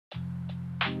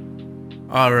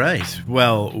All right.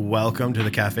 Well, welcome to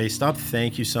the Cafe Stop.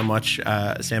 Thank you so much,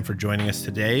 Sam, for joining us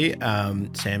today.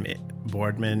 Sam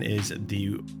Boardman is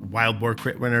the Wild Boar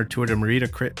Crit winner, Tour de Merida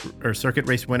circuit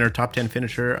race winner, top 10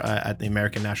 finisher at the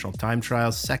American National Time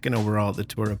Trials, second overall at the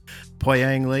Tour of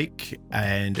Poyang Lake,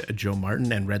 and Joe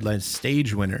Martin and Redline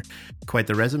stage winner. Quite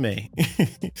the resume.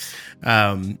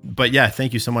 But yeah,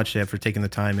 thank you so much, Sam, for taking the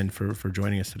time and for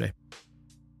joining us today.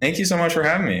 Thank you so much for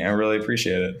having me. I really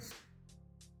appreciate it.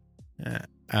 Yeah.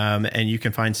 And you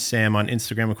can find Sam on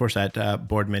Instagram, of course, at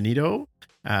Boardmanito.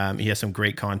 He has some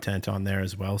great content on there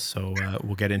as well. So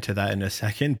we'll get into that in a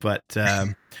second. But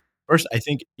first, I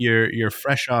think you're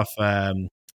fresh off a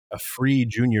free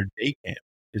junior day camp.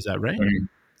 Is that right? Mm-hmm.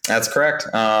 That's correct.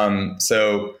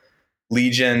 So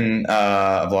Legion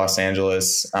of Los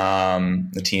Angeles,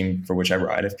 the team for which I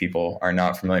ride, if people are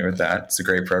not familiar with that, it's a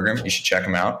great program. You should check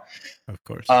them out. Of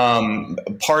course.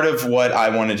 Part of what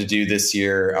I wanted to do this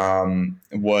year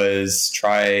was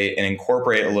try and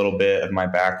incorporate a little bit of my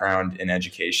background in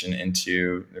education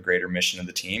into the greater mission of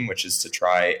the team, which is to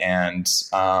try and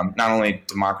not only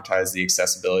democratize the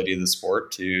accessibility of the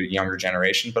sport to younger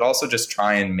generation, but also just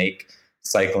try and make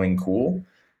cycling cool.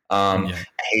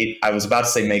 I was about to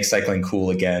say make cycling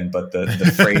cool again, but the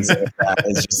phrase of that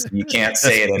is just, you can't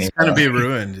say it anymore. It's going to be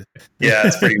ruined. Yeah,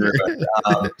 it's pretty ruined.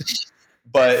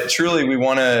 But truly, we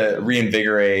want to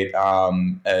reinvigorate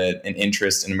an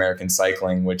interest in American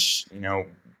cycling, which,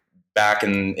 back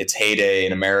in its heyday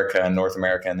in America and North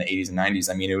America in the 80s and 90s,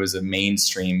 I mean, it was a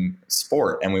mainstream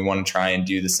sport, and we want to try and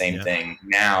do the same thing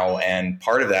now. And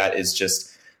part of that is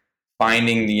just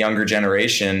finding the younger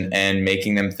generation and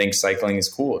making them think cycling is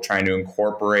cool, trying to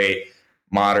incorporate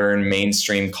modern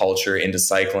mainstream culture into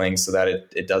cycling so that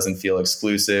it doesn't feel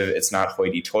exclusive. It's not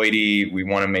hoity-toity. We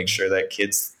want to make sure that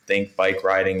kids think bike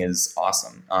riding is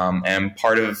awesome. And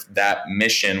part of that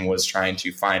mission was trying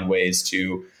to find ways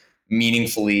to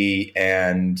meaningfully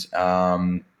and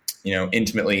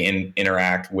intimately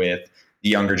interact with the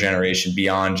younger generation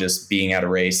beyond just being at a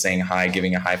race, saying hi,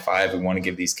 giving a high five. We want to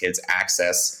give these kids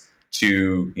access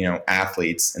to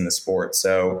athletes in the sport.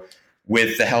 So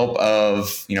with the help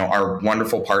of our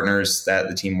wonderful partners that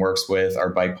the team works with, our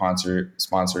bike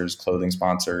sponsors, clothing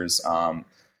sponsors,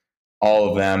 all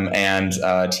of them, and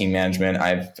team management,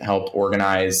 I've helped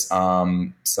organize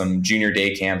some junior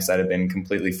day camps that have been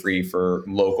completely free for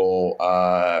local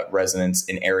residents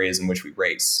in areas in which we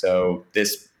race. So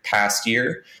this past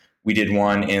year, we did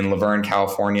one in Laverne,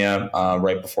 California,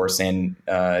 right before San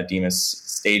Dimas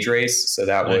stage race. So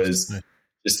that was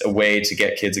just a way to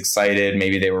get kids excited.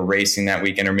 Maybe they were racing that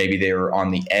weekend, or maybe they were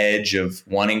on the edge of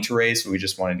wanting to race. We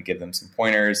just wanted to give them some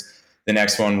pointers. The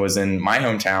next one was in my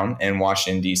hometown in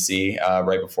Washington, D.C.,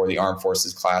 right before the Armed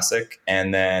Forces Classic.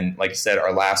 And then, like I said,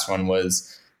 our last one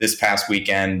was this past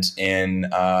weekend in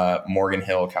Morgan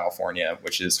Hill, California,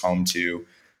 which is home to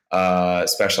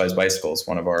Specialized Bicycles,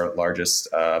 one of our largest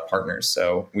partners.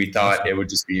 So we thought it would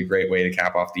just be a great way to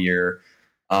cap off the year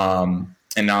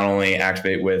and not only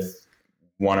activate with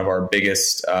one of our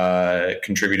biggest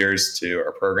contributors to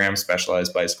our program,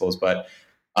 Specialized Bicycles, but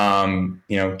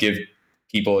give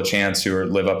people a chance who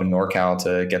live up in NorCal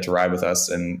to get to ride with us,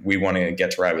 and we want to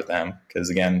get to ride with them because,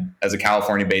 again, as a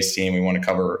California-based team, we want to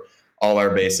cover all our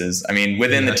bases. I mean,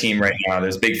 within the team right now,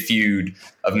 there's a big feud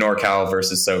of NorCal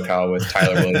versus SoCal with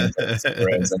Tyler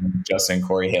Williams and Justin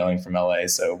Corey hailing from LA.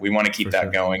 So we want to keep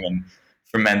that going and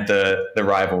ferment the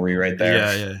rivalry right there.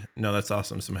 Yeah. No, that's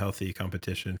awesome. Some healthy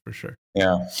competition for sure.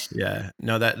 Yeah.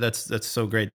 No, that's so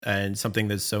great, and something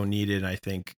that's so needed. I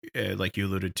think, like you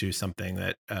alluded to, something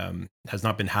that has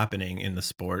not been happening in the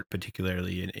sport,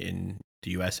 particularly in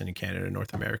the US and in Canada and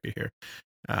North America here.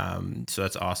 So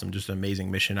that's awesome. Just an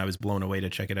amazing mission. I was blown away to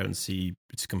check it out and see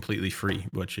it's completely free,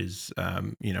 which is,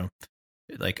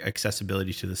 like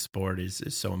accessibility to the sport is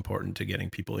so important to getting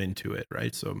people into it.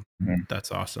 Right. So that's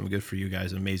awesome. Good for you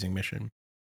guys. Amazing mission.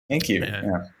 Thank you.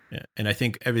 Yeah. And I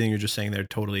think everything you're just saying there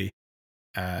totally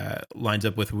lines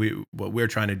up with what we're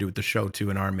trying to do with the show too,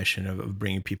 in our mission of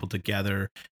bringing people together,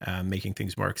 making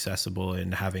things more accessible,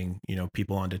 and having,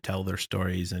 people on to tell their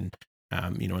stories and,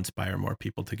 inspire more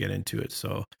people to get into it.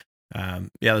 So,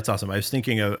 that's awesome. I was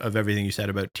thinking of everything you said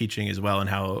about teaching as well, and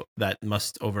how that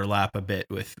must overlap a bit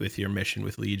with your mission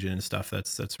with Legion and stuff.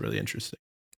 That's really interesting.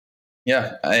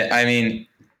 Yeah. I mean,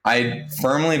 I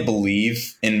firmly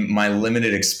believe, in my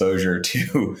limited exposure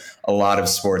to a lot of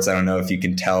sports, I don't know if you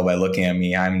can tell by looking at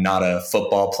me, I'm not a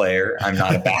football player. I'm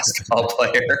not a basketball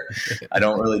player. I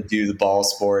don't really do the ball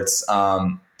sports.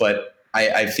 But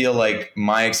I feel like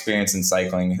my experience in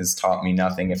cycling has taught me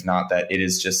nothing, if not that it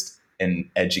is just an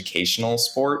educational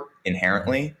sport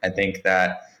inherently. I think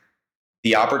that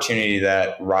the opportunity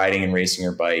that riding and racing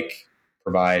your bike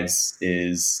provides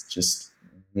is just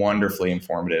wonderfully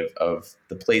informative of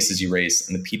the places you race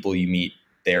and the people you meet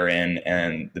therein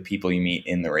and the people you meet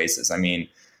in the races. I mean,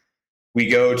 we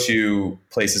go to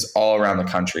places all around the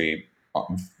country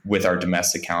with our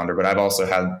domestic calendar, but I've also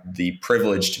had the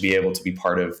privilege to be able to be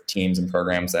part of teams and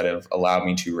programs that have allowed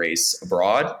me to race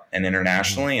abroad and Mm-hmm.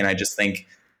 internationally. And I just think,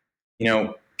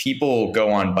 people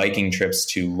go on biking trips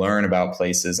to learn about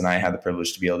places, and I had the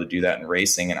privilege to be able to do that in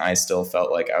racing. And I still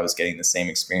felt like I was getting the same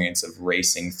experience of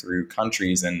racing through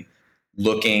countries and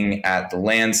looking at the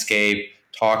landscape,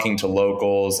 talking to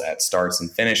locals at starts and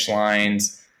finish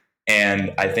lines.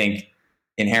 And I think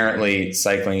inherently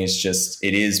cycling is just,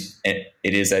 it is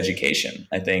education.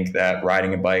 I think that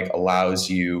riding a bike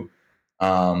allows you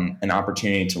an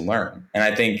opportunity to learn. And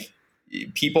I think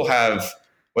people have,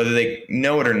 whether they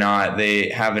know it or not, they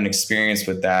have an experience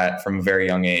with that from a very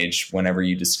young age whenever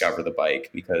you discover the bike.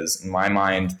 Because in my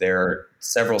mind, there are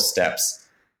several steps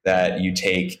that you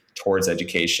take towards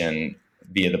education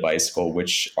via the bicycle,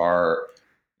 which are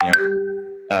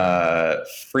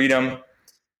freedom,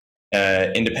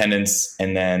 independence,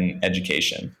 and then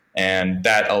education. And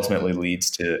that ultimately leads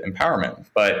to empowerment.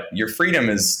 But your freedom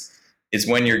is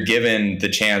when you're given the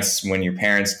chance, when your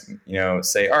parents,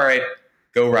 say, all right,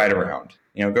 go ride around,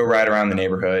 go ride around the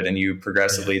neighborhood, and you Yeah.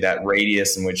 progressively, that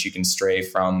radius in which you can stray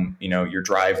from, your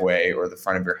driveway or the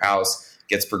front of your house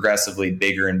gets progressively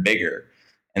bigger and bigger.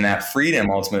 And that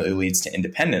freedom ultimately leads to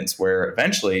independence, where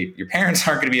eventually your parents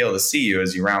aren't going to be able to see you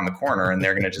as you round the corner, and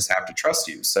they're going to just have to trust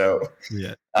you. So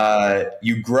Yeah.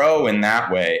 you grow in that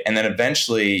way, and then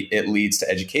eventually it leads to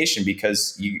education,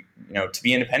 because to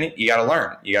be independent, you got to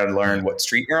learn. You got to Yeah. learn what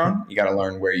street you're on. You got to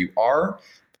learn where you are,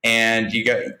 and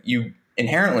you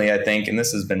inherently, I think, and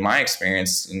this has been my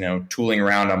experience, tooling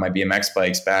around on my BMX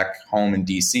bikes back home in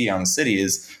DC on the city,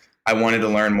 is I wanted to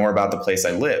learn more about the place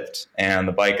I lived, and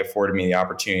the bike afforded me the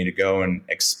opportunity to go and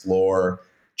explore,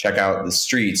 check out the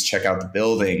streets, check out the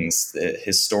buildings, the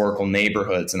historical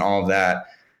neighborhoods, and all of that.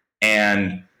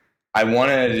 And I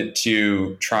wanted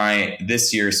to try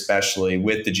this year, especially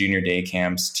with the junior day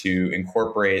camps, to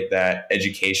incorporate that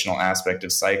educational aspect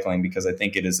of cycling, because I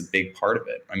think it is a big part of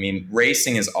it. I mean,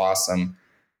 racing is awesome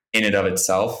in and of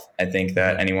itself. I think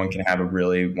that Mm-hmm. anyone can have a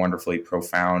really wonderfully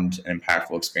profound and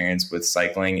impactful experience with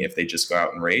cycling if they just go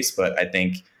out and race. But I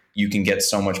think you can get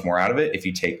so much more out of it if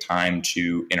you take time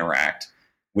to interact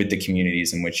with the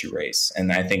communities in which you race.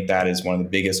 And I think that is one of the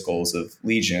biggest goals of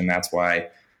Legion. That's why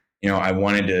I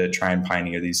wanted to try and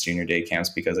pioneer these junior day camps,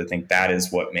 because I think that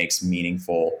is what makes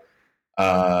meaningful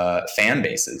fan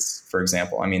bases, for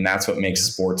example. I mean, that's what makes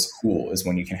Yeah. sports cool, is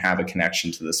when you can have a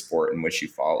connection to the sport in which you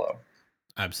follow.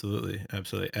 Absolutely.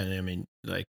 Absolutely. And I mean,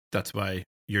 like, that's why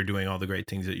you're doing all the great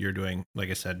things that you're doing. Like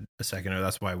I said a second ago,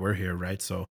 that's why we're here. Right.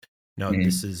 So, no,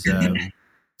 this is, Mm-hmm.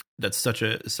 that's such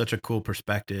a cool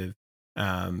perspective.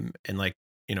 And like,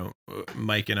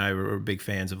 Mike and I were big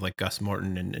fans of like Gus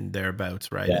Morton and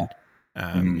thereabouts. Right. Yeah.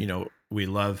 And, Mm-hmm. we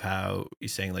love how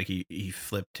he's saying like he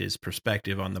flipped his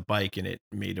perspective on the bike and it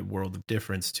made a world of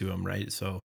difference to him. Right.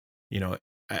 So, you know,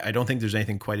 I don't think there's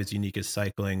anything quite as unique as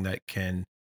cycling that can,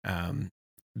 um,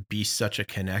 be such a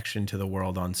connection to the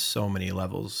world on so many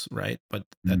levels, right? But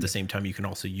at the same time, you can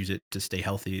also use it to stay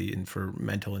healthy and for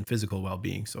mental and physical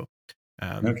well-being. So,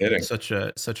 No kidding. such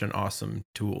an awesome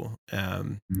tool.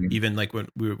 Mm-hmm. Even like when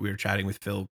we were chatting with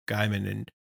Phil Guyman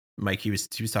and Mike, he was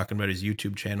talking about his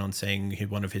YouTube channel and saying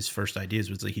one of his first ideas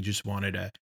was like he just wanted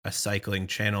a cycling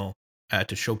channel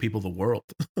to show people the world.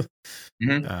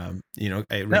 Mm-hmm. It No,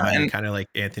 reminded me and kind of like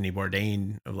Anthony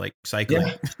Bourdain of like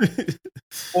cycling. yeah.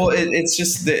 Well, it's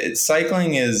just that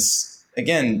cycling is,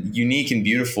 again, unique and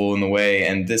beautiful in the way,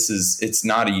 and it's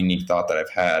not a unique thought that I've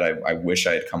had. I wish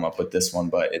I had come up with this one,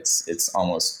 but it's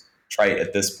almost trite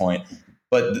at this point.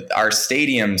 But our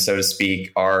stadium, so to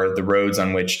speak, are the roads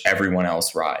on which everyone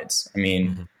else rides. I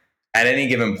mean, Mhm. at any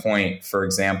given point, for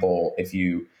example, if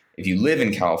you live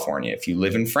in California, if you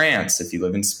live in France, if you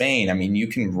live in Spain, I mean, you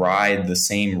can ride the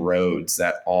same roads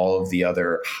that all of the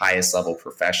other highest level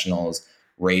professionals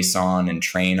race on and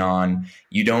train on.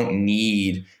 You don't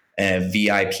need a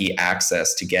VIP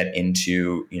access to get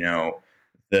into,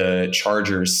 the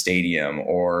Chargers stadium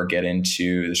or get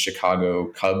into the Chicago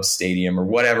Cubs stadium or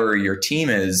whatever your team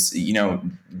is,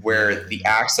 where Yeah, the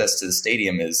access to the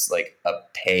stadium is like a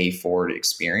pay forward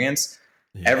experience.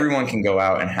 yeah, Everyone can go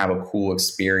out and have a cool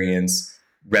experience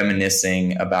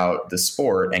reminiscing about the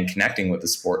sport and connecting with the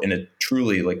sport in a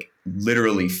truly, like,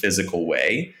 literally physical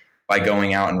way by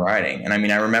going out and riding. And I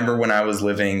mean, I remember when I was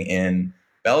living in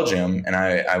Belgium and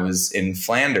I was in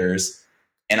Flanders,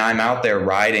 and I'm out there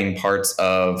riding parts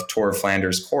of Tour of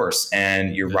Flanders course,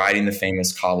 and you're riding the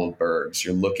famous cobbled bergs.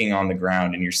 You're looking on the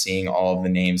ground and you're seeing all of the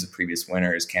names of previous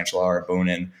winners, Cancellara,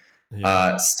 Boonen,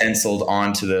 stenciled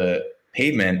onto the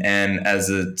pavement. And as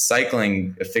a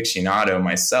cycling aficionado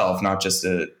myself, not just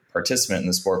a participant in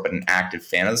the sport, but an active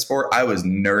fan of the sport, I was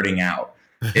nerding out.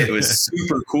 It was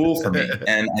super cool for me.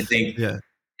 And I think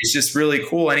it's just really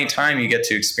cool anytime you get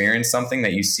to experience something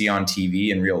that you see on TV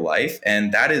in real life.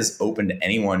 And that is open to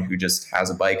anyone who just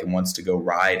has a bike and wants to go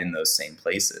ride in those same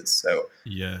places. So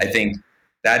I think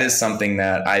that is something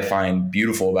that I find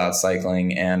beautiful about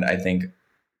cycling. And I think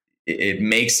it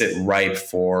makes it ripe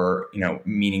for,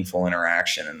 meaningful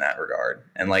interaction in that regard.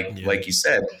 And like you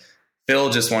said, Phil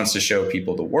just wants to show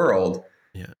people the world.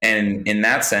 And in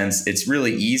that sense, it's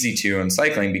really easy to in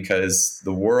cycling, because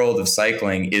the world of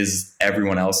cycling is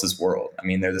everyone else's world. I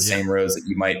mean, they're the same roads that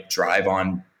you might drive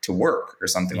on to work or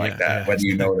something like that, whether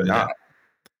you know it or not.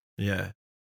 Yeah.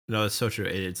 No, it's so true.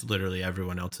 It's literally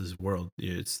everyone else's world.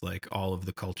 It's like all of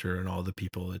the culture and all the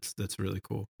people. That's really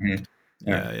cool. Mm-hmm.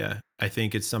 Yeah. I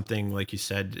think it's something, like you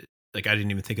said, like I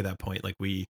didn't even think of that point. Like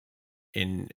we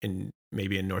in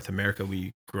maybe in North America,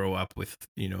 we grow up with,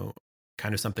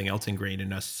 kind of something else ingrained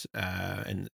in us,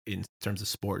 and in terms of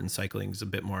sport, and cycling is a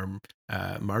bit more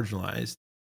marginalized.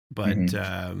 But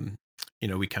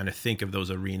we kind of think of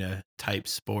those arena type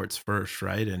sports first,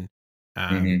 right? And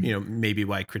maybe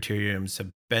why criteriums have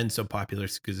been so popular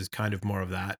is because it's kind of more of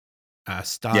that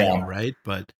style, right?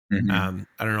 But I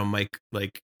don't know, Mike,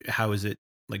 like how is it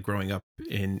like growing up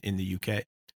in the UK?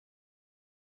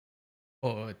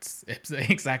 Oh, it's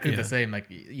exactly the same. Like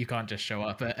you can't just show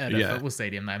up at a football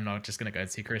stadium. I'm not just going to go and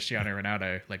see Cristiano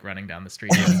Ronaldo like running down the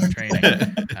street after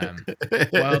training.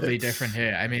 Wildly different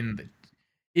here. I mean,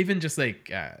 even just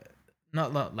like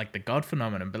not like the God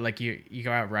phenomenon, but like you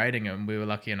go out riding, and we were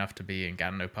lucky enough to be in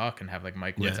Gatineau Park and have like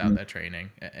Mike Woods out there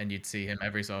training, and you'd see him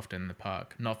every so often in the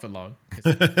park, not for long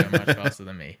because he's so much faster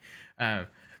than me.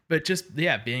 But just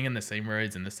being in the same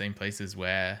roads and the same places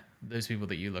where those people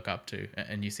that you look up to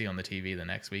and you see on the TV the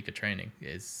next week of training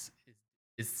is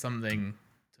something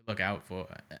to look out for,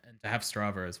 and to have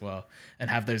Strava as well and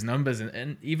have those numbers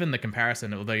and even the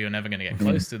comparison, although you're never going to get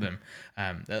close to them,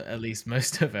 at least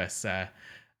most of us,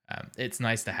 it's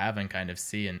nice to have and kind of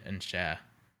see and share.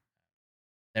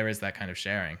 There is that kind of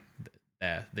sharing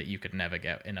there that you could never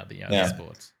get in other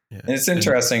sports. And it's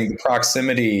interesting, the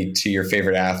proximity to your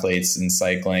favorite athletes in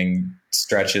cycling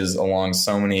stretches along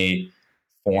so many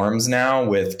forms now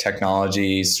with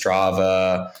technology,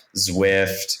 Strava,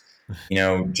 Zwift,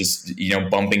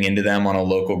 bumping into them on a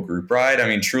local group ride. I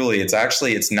mean, truly,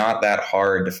 it's not that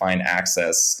hard to find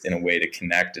access in a way to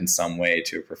connect in some way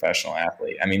to a professional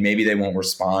athlete. I mean, maybe they won't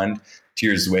respond to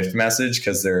your Zwift message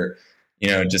because they're,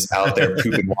 just out there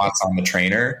pooping watts on the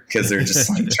trainer because they're just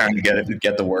like trying to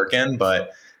get the work in.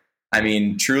 But I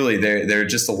mean, truly, there are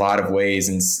just a lot of ways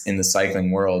in the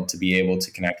cycling world to be able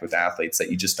to connect with athletes that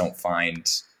you just don't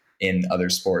find in other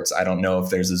sports. I don't know if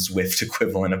there's a Zwift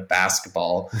equivalent of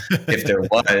basketball. If there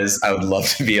was, I would love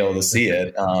to be able to see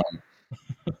it.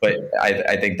 But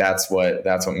I think that's what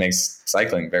makes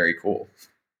cycling very cool.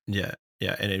 Yeah,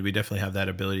 and we definitely have that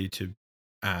ability to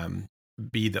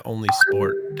be the only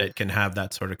sport that can have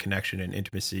that sort of connection and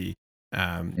intimacy.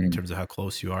 In terms of how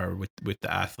close you are with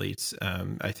the athletes.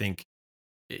 I think,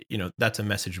 that's a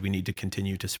message we need to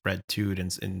continue to spread too,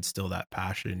 and instill that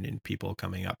passion in people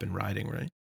coming up and riding, right?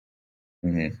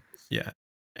 Mm-hmm. Yeah.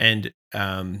 And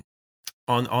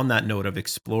on that note of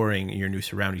exploring your new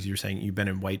surroundings, you're saying you've been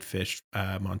in Whitefish,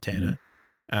 Montana,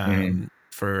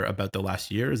 for about the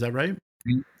last year. Is that right?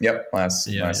 Yep. Last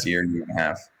year and a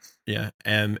half. Yeah.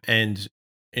 And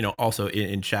also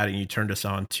in chatting, you turned us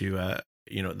on to,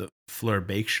 the Fleur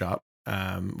Bake Shop,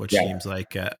 which seems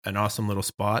like an awesome little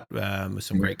spot with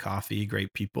some great coffee,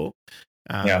 great people.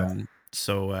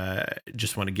 So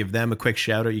just want to give them a quick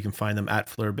shout out. You can find them at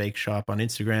Fleur Bake Shop on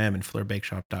Instagram and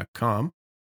fleurbakeshop.com.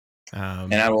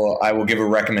 And I will give a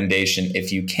recommendation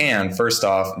if you can. First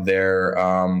off, their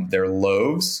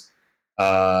loaves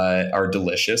are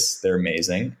delicious. They're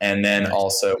amazing. And then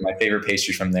also my favorite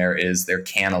pastry from there is their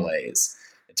cannelés.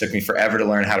 It took me forever to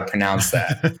learn how to pronounce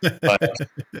that, but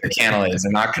they're cannelés.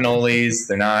 They're not cannolis.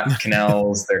 They're not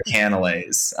cannelles. They're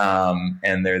cannelés.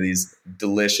 And they're these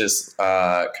delicious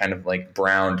kind of like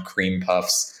browned cream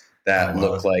puffs that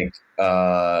look like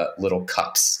little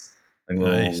cups, like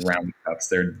little round cups.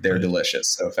 They're delicious.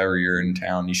 So if ever you're in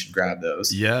town, you should grab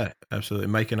those. Yeah, absolutely.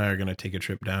 Mike and I are going to take a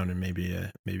trip down and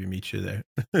maybe meet you there.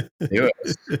 Do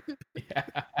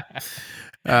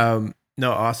it.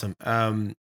 No, awesome.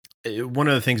 One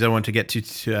of the things I want to get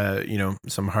to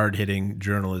some hard hitting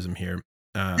journalism here.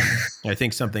 I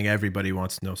think something everybody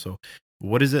wants to know. So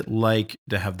what is it like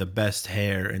to have the best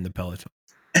hair in the peloton?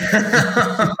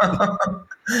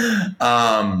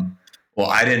 Well,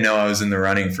 I didn't know I was in the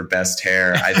running for best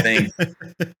hair.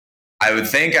 I would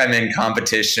think I'm in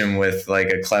competition with like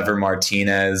a Clever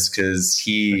Martinez, because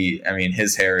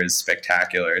his hair is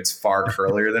spectacular. It's far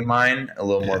curlier than mine, a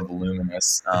little more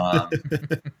voluminous.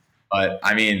 But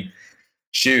I mean,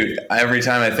 shoot, every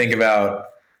time I think about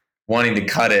wanting to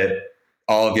cut it,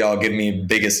 all of y'all give me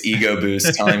biggest ego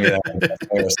boost telling me that I'm the best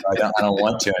hair, so I don't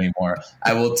want to anymore.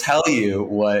 I will tell you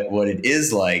what it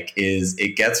is like is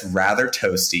it gets rather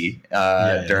toasty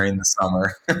during the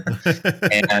summer.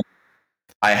 And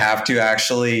I have to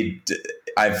actually,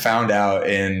 I found out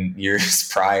in years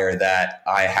prior that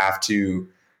I have to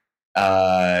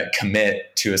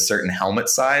commit to a certain helmet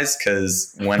size,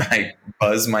 because when I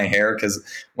buzz my hair, because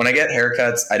when I get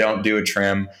haircuts, I don't do a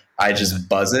trim, I just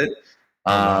buzz it.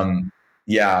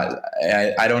 Yeah,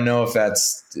 I don't know if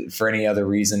that's for any other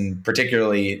reason,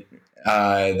 particularly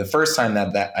the first time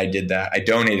that I did that, I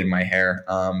donated my hair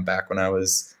back when I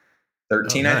was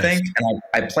 13, I think. And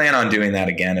I plan on doing that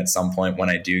again at some point when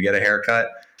I do get a haircut.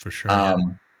 For sure.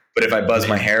 But if I buzz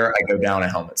my hair, I go down a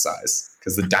helmet size,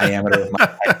 because the diameter of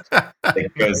my head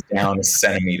it goes down a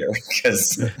centimeter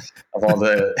because of all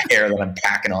the hair that I'm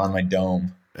packing on my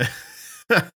dome.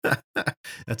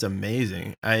 That's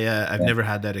amazing. I've never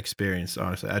had that experience,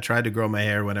 honestly. I tried to grow my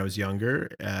hair when I was younger,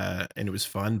 and it was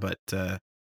fun, but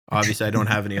obviously I don't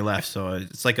have any left, so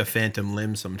it's like a phantom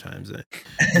limb sometimes.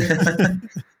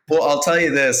 Well, I'll tell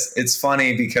you this. It's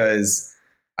funny because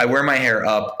I wear my hair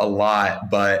up a lot,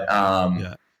 but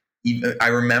even, I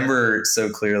remember so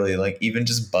clearly, like even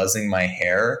just buzzing my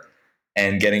hair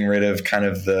and getting rid of kind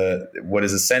of what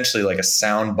is essentially like a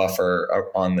sound buffer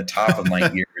on the top of my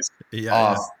ears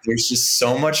off. There's just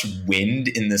so much wind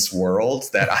in this world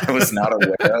that I was not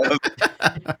aware of.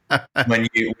 When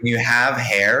you have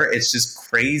hair, it's just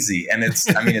crazy. And it's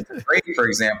great, for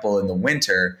example, in the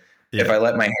winter, if I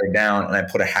let my hair down and I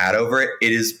put a hat over it,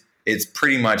 it's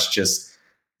pretty much just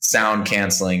sound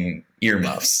canceling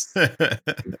earmuffs to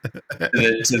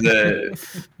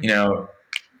the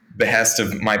behest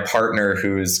of my partner,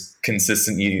 who is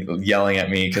consistently yelling at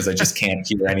me because I just can't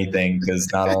hear anything,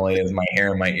 because not only is my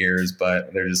hair in my ears,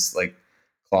 but they're just like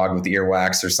clogged with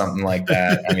earwax or something like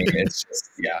that. I mean, it's just,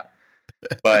 yeah.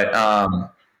 But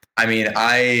I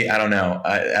don't know.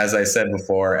 As I said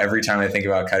before, every time I think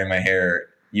about cutting my hair,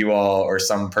 you all or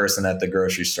some person at the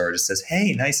grocery store just says,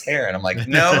 "Hey, nice hair," and I'm like,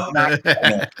 "No, not."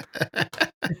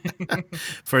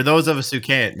 For those of us who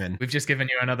can't, man, we've just given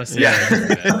you another.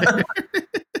 Yeah.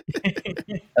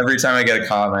 Every time I get a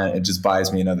comment, it just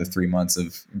buys me another 3 months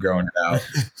of growing it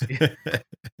out.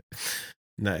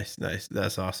 Nice.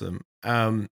 That's awesome.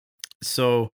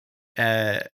 So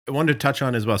I wanted to touch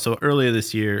on as well. So earlier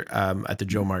this year, at the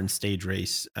Joe Martin stage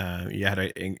race, you had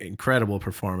an incredible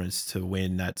performance to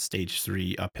win that stage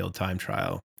 3 uphill time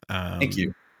trial. Thank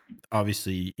you.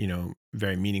 Obviously,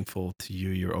 very meaningful to you.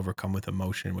 You're overcome with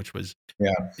emotion, which was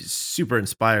super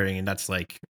inspiring. And that's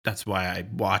why I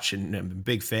watch and I'm a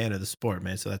big fan of the sport,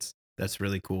 man. So that's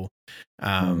really cool.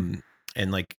 And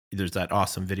like, there's that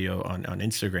awesome video on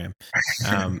Instagram.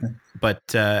 But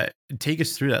take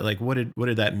us through that. Like, what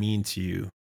did that mean to you?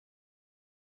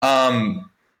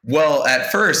 Well, at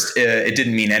first it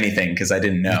didn't mean anything because I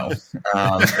didn't know.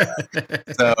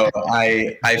 So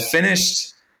I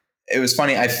finished. It was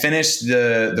funny. I finished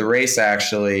the race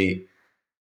actually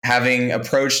having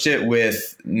approached it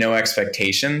with no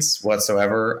expectations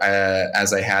whatsoever.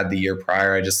 As I had the year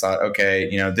prior, I just thought, okay,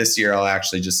 this year I'll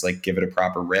actually just like give it a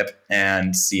proper rip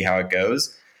and see how it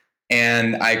goes.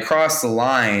 And I crossed the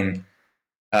line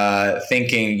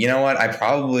thinking, you know what, I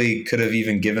probably could have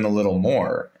even given a little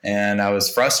more. And I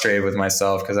was frustrated with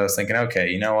myself because I was thinking, okay,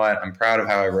 you know what, I'm proud of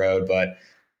how I rode, but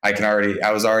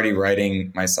I was already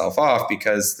writing myself off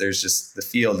because there's just the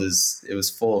field it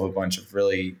was full of a bunch of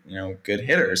really, good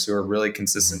hitters who are really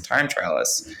consistent time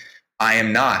trialists. I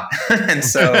am not. And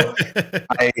so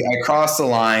I crossed the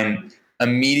line,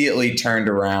 immediately turned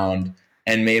around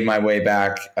and made my way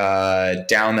back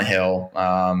down the hill,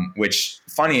 which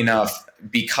funny enough,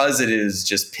 because it is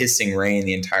just pissing rain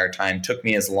the entire time, took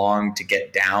me as long to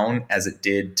get down as it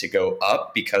did to go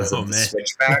up because of the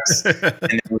switchbacks.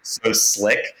 And it was so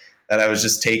slick that I was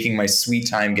just taking my sweet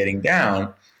time getting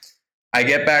down. I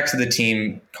get back to the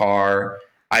team car.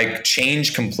 I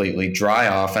change completely, dry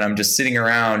off, and I'm just sitting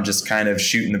around just kind of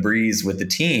shooting the breeze with the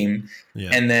team.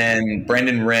 Yeah. And then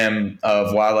Brendan Rim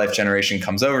of Wildlife Generation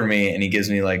comes over to me and he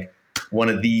gives me like one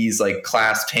of these like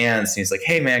clasped hands. And he's like,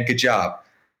 "Hey man, good job."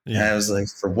 Yeah. And I was like,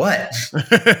 "For what?"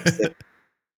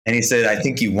 And he said, "I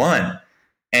think you won."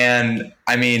 And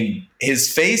I mean,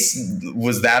 his face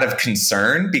was that of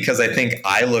concern because I think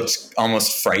I looked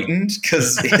almost frightened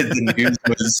because the news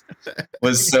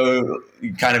was so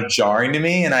kind of jarring to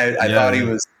me. And I thought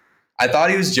I thought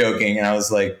he was joking. And I was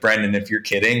like, Brendan, if you're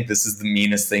kidding, this is the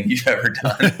meanest thing you've ever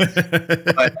done.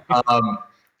 But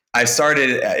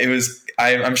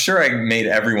I'm sure I made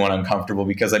everyone uncomfortable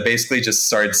because I basically just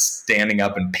started standing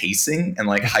up and pacing and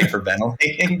like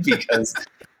hyperventilating because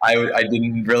I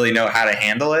didn't really know how to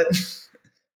handle it.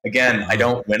 Again, I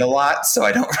don't win a lot, so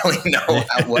I don't really know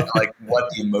what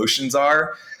the emotions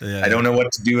are. Yeah. I don't know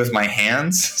what to do with my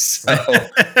hands.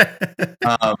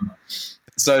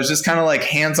 So I was just kind of like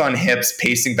hands on hips,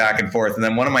 pacing back and forth. And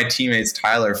then one of my teammates,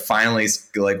 Tyler, finally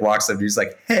like walks up and he's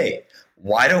like, "Hey,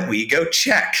 why don't we go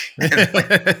check?" And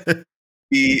like,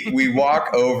 we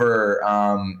walk over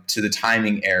to the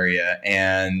timing area,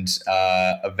 and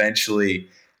eventually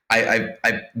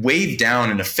I waved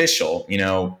down an official,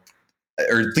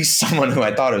 or at least someone who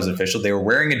I thought was official. They were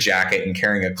wearing a jacket and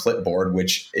carrying a clipboard,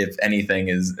 which, if anything,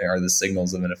 are the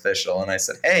signals of an official. And I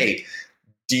said, "Hey,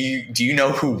 do you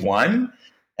know who won?"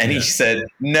 And he said,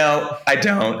 "No, I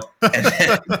don't." And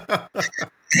then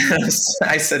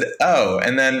I said, "Oh."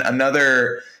 And then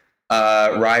another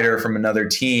rider from another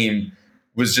team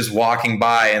was just walking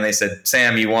by, and they said,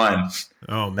 "Sam, you won."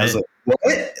 Oh man! I was like,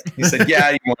 "What?" He said,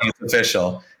 "Yeah, you won. It's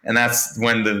official." And that's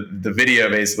when the video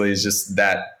basically is just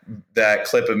that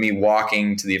clip of me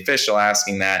walking to the official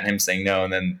asking that, and him saying no,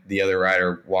 and then the other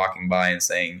rider walking by and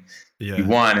saying, "You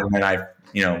won," and then I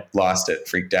lost it,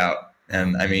 freaked out.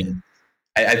 And I mean,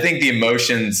 I think the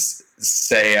emotions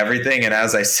say everything. And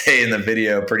as I say in the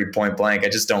video, pretty point blank,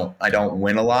 I don't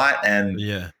win a lot, and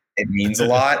it means a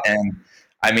lot. And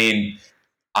I mean,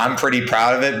 I'm pretty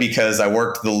proud of it because I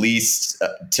worked the least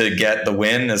to get the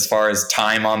win as far as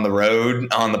time on the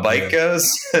road on the bike goes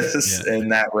in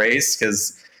that race.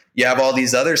 Because you have all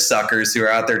these other suckers who are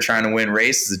out there trying to win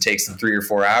races. It takes them 3 or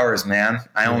 4 hours, man.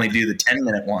 I only do the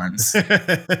 10-minute ones.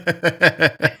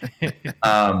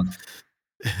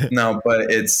 No, but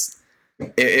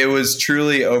it was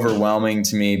truly overwhelming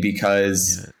to me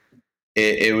because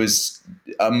it was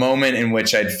a moment in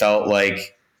which I'd felt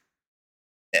like,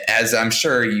 as I'm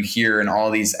sure you hear in all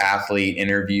these athlete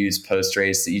interviews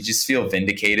post-race, that you just feel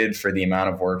vindicated for the amount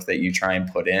of work that you try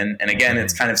and put in. And again,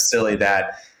 it's kind of silly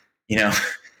that,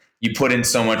 you put in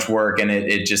so much work and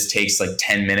it just takes like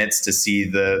 10 minutes to see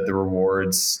the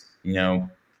rewards, come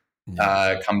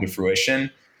to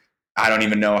fruition. I don't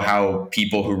even know how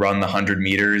people who run the 100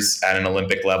 meters at an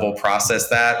Olympic level process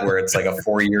that, where it's like a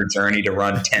 4-year journey to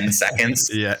run 10 seconds.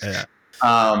 Yeah.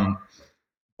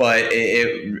 But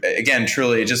again,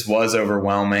 truly, it just was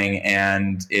overwhelming,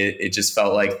 and it just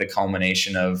felt like the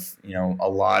culmination of a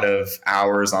lot of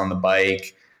hours on the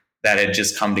bike that had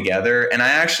just come together. And I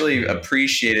actually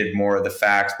appreciated more the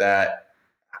fact that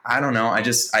I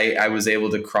was able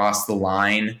to cross the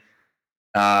line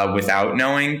without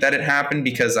knowing that it happened,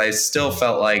 because I still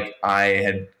felt like I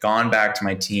had gone back to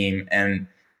my team, and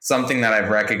something that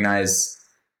I've recognized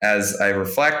as I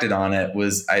reflected on it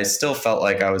was I still felt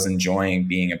like I was enjoying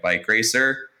being a bike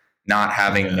racer, not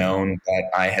having known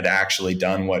that I had actually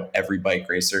done what every bike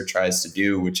racer tries to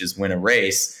do, which is win a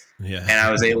race. Yeah. And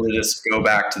I was able to just go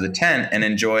back to the tent and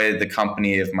enjoy the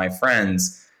company of my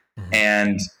friends. Mm-hmm.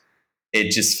 And it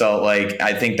just felt like,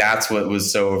 I think that's what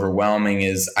was so overwhelming,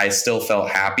 is I still felt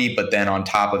happy, but then on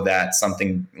top of that,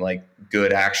 something like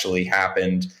good actually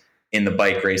happened in the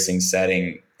bike racing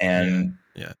setting. And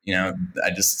I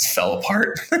just fell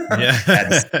apart.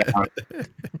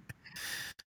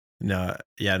 No,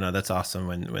 that's awesome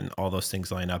when all those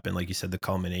things line up, and like you said, the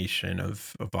culmination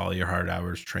of all your hard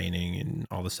hours training and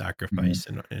all the sacrifice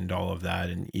and all of that.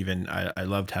 And even I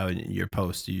loved how in your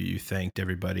post you thanked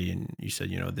everybody and you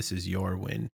said, this is your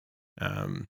win. I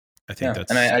think that's,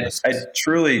 and I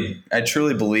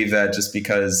truly believe that, just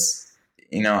because,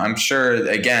 I'm sure,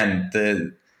 again,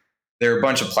 there are a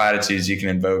bunch of platitudes you can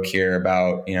invoke here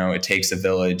about, it takes a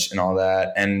village and all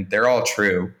that. And they're all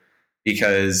true,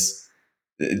 because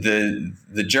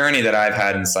the journey that I've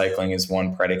had in cycling is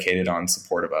one predicated on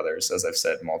support of others, as I've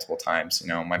said multiple times.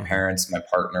 My parents, my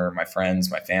partner, my friends,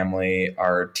 my family,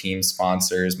 our team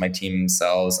sponsors, my team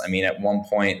themselves. I mean, at one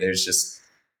point, you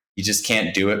just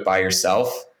can't do it by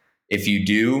yourself. If you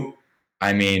do,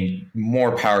 I mean,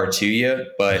 more power to you,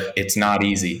 but it's not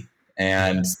easy.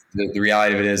 And the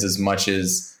reality of it is, as much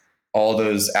as all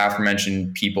those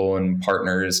aforementioned people and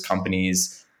partners,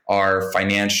 companies are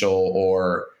financial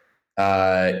or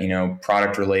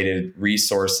product related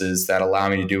resources that allow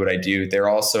me to do what I do, they're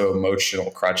also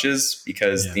emotional crutches,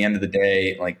 because at the end of the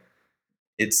day, like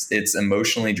it's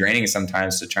emotionally draining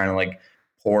sometimes to try to like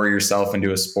pour yourself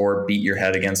into a sport, beat your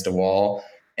head against a wall,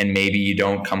 and maybe you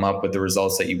don't come up with the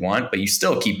results that you want, but you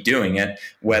still keep doing it,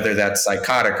 whether that's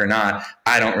psychotic or not.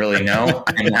 I don't really know.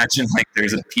 I imagine like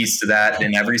there's a piece to that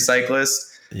in every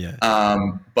cyclist. Yeah.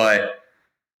 But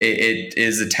it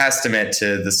is a testament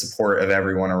to the support of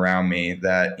everyone around me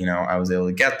that, you know, I was able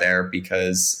to get there,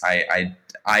 because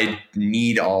I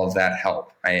need all of that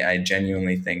help. I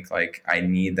genuinely think like I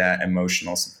need that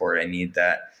emotional support. I need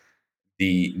that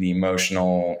the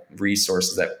emotional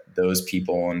resources that those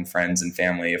people and friends and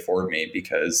family afford me,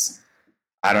 because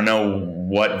I don't know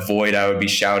what void I would be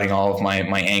shouting all of my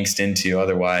angst into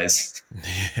otherwise.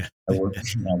 Yeah. I would,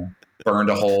 you know,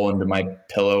 burned a hole into my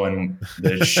pillow in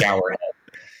the shower head.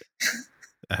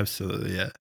 Absolutely. Yeah.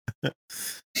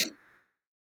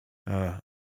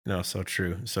 No, so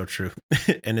true. So true.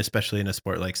 And especially in a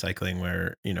sport like cycling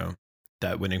where, you know,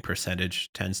 that winning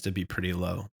percentage tends to be pretty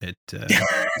low.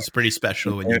 It's pretty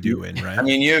special when you do win, right? I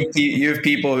mean, you have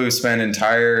people who spend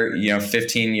entire, you know,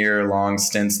 15-year long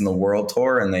stints in the world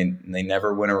tour, and they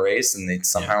never win a race, and they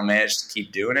somehow manage to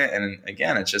keep doing it. And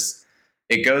again,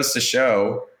 it goes to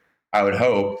show, I would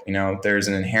hope, you know, there's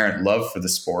an inherent love for the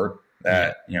sport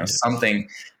that, you know, something.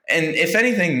 And if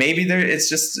anything, maybe it's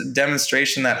just a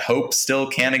demonstration that hope still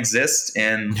can exist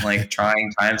in like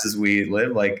trying times as we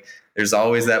live. Like there's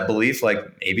always that belief, like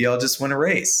maybe I'll just win a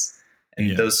race.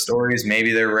 And those stories,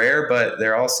 maybe they're rare, but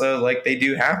they're also like they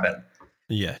do happen.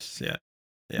 Yes. Yeah.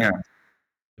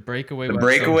 The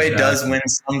breakaway does win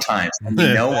sometimes. And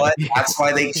you know what? That's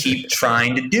why they keep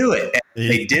trying to do it. If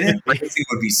they didn't, racing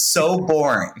would be so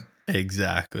boring.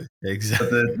 Exactly.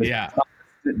 Yeah.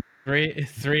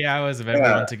 3 hours of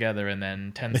everyone together, and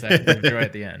then 10 seconds of joy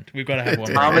at the end. We've got to have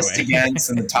one. Thomas DeGents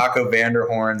and the Taco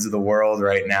Vanderhorns of the world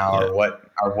right now are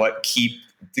what keep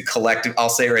the collective. I'll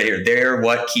say right here, they're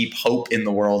what keep hope in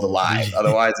the world alive.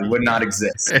 Otherwise, it would not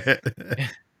exist. Yeah,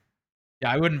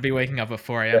 I wouldn't be waking up at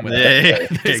 4 a.m. with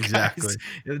that. Exactly.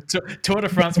 Tour de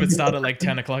France would start at like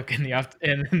 10 o'clock in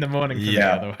the morning for me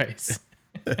otherwise.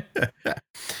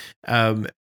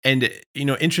 And you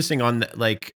know, interesting on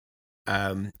like.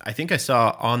 I think I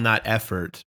saw on that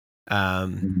effort,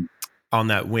 on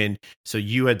that win. So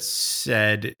you had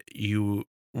said you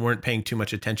weren't paying too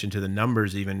much attention to the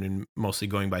numbers, even, and mostly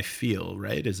going by feel,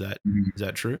 right? Is that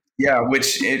true? Yeah,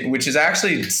 which is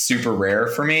actually super rare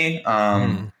for me.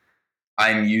 I'm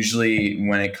usually,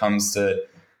 when it comes to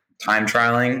time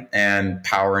trialing and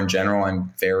power in general,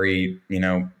 I'm very, you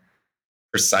know,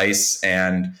 precise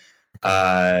and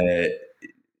I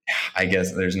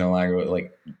guess there's no language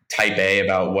like type A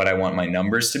about what I want my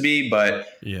numbers to be. But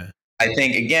I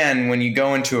think, again, when you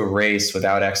go into a race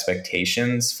without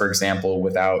expectations, for example,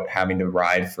 without having to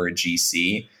ride for a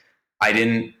GC,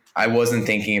 I wasn't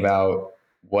thinking about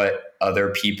what other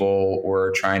people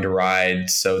were trying to ride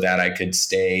so that I could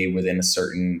stay within a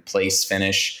certain place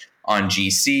finish on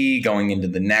GC going into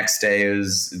the next day. It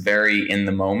was very in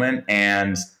the moment.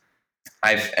 And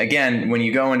again, when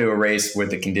you go into a race with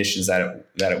the conditions that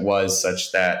it was,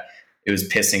 such that it was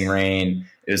pissing rain,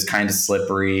 it was kind of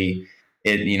slippery,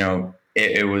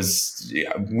 it was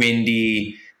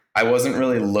windy. I wasn't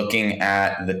really looking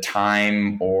at the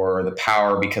time or the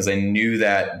power, because I knew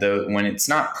that when it's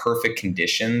not perfect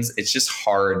conditions, it's just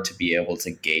hard to be able to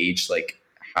gauge like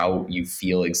how you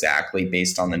feel exactly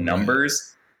based on the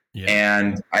numbers.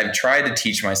 And I've tried to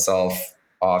teach myself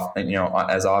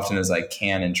as often as I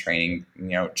can in training,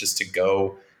 just to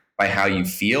go by how you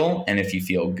feel. And if you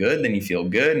feel good, then you feel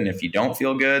good. And if you don't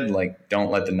feel good, like, don't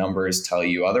let the numbers tell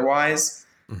you otherwise.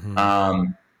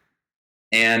 And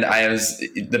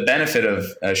the benefit of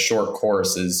a short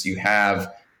course is you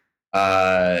have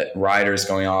riders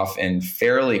going off in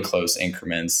fairly close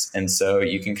increments. And so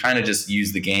you can kind of just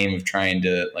use the game of trying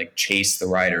to like chase the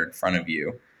rider in front of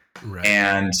you. Right.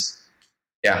 And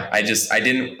yeah, I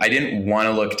didn't want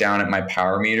to look down at my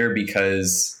power meter,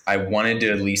 because I wanted to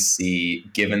at least see,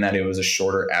 given that it was a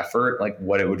shorter effort, like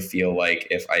what it would feel like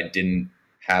if I didn't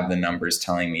have the numbers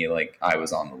telling me like I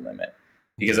was on the limit.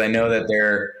 Because I know that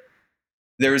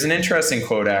there was an interesting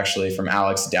quote actually from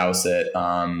Alex Dowsett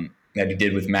that he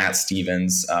did with Matt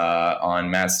Stevens on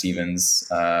Matt Stevens'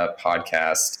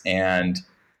 podcast. And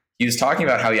he was talking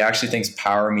about how he actually thinks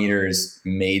power meters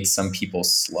made some people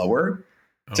slower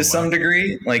to some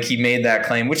degree. Like, he made that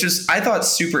claim, which is, I thought,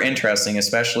 super interesting,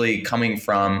 especially coming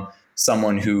from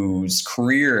someone whose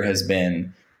career has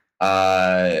been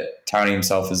touting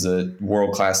himself as a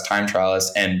world-class time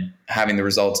trialist and having the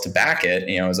results to back it,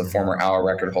 as a former hour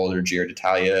record holder, Giro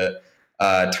d'Italia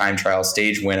time trial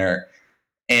stage winner.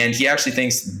 And he actually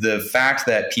thinks the fact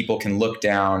that people can look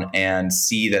down and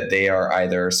see that they are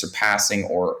either surpassing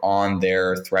or on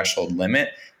their threshold limit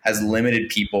has limited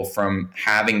people from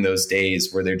having those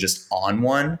days where they're just on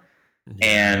one,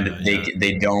 and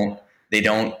they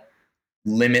don't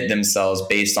limit themselves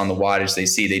based on the wattage they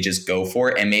see. They just go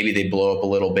for it, and maybe they blow up a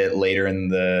little bit later in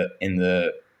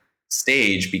the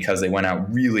stage because they went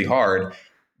out really hard.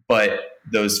 But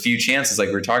those few chances, like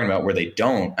we were talking about, where they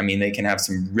don't, I mean, they can have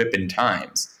some ripping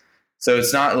times. So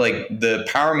it's not like the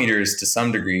power meters to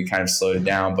some degree kind of slowed it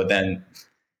down, but then,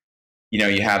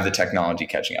 you have the technology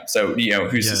catching up. So,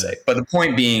 who's to say? But the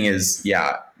point being is,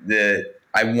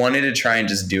 I wanted to try and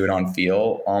just do it on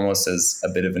feel, almost as a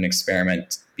bit of an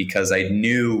experiment, because I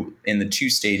knew in the 2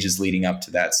 stages leading up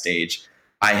to that stage,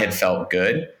 I had felt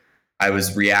good. I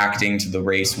was reacting to the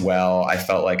race well. I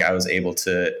felt like I was able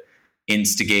to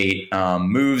instigate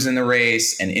moves in the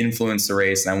race and influence the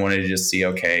race. And I wanted to just see,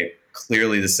 okay,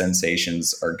 clearly the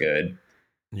sensations are good.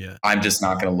 Yeah. I'm just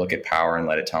not going to look at power and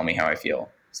let it tell me how I feel.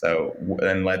 So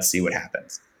then let's see what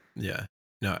happens. Yeah.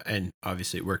 No, and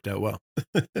obviously it worked out well.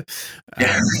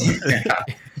 Yeah.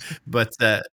 But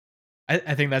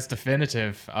I think that's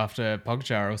definitive after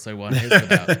Pogacar also won his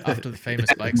after the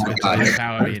famous bike switch to no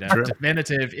power meter. True.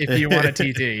 Definitive. If you want a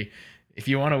TT, if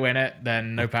you want to win it,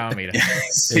 then no power meter.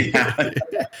 Yeah.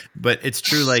 But it's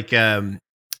true, like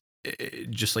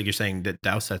just like you're saying, that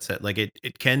Dow sets it, like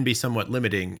it can be somewhat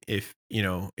limiting if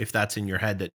that's in your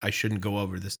head that I shouldn't go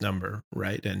over this number,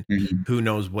 right? And who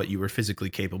knows what you were physically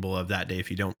capable of that day if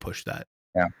you don't push that.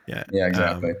 Yeah,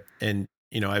 exactly. And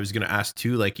I was going to ask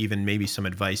too, like even maybe some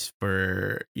advice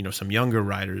for some younger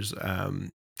riders.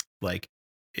 Like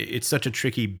it's such a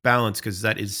tricky balance because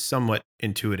that is somewhat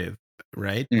intuitive,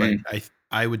 right? But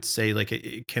I would say like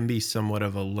it can be somewhat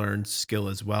of a learned skill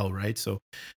as well, right? So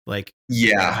like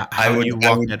how do you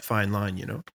walk that fine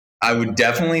line, I would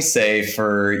definitely say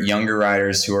for younger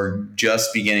riders who are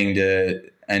just beginning to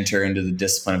enter into the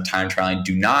discipline of time trialing,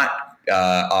 do not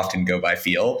often go by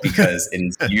feel, because it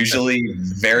is usually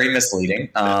very misleading.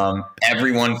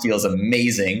 Everyone feels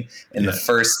amazing in the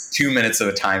first 2 minutes of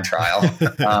a time trial.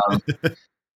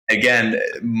 Again,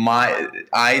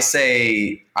 I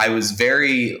say I was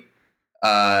very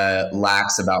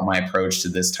lax about my approach to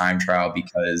this time trial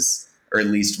because, or at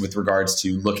least with regards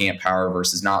to looking at power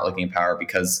versus not looking at power,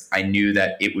 because I knew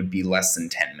that it would be less than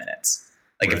 10 minutes.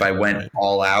 Like if I went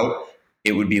all out,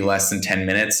 it would be less than 10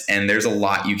 minutes. And there's a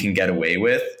lot you can get away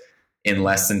with in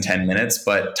less than 10 minutes.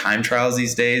 But time trials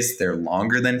these days, they're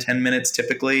longer than 10 minutes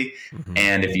typically.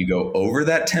 And if you go over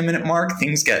that 10-minute mark,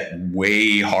 things get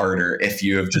way harder if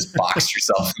you have just boxed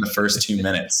yourself in the first 2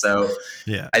 minutes. So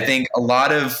I think a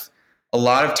lot of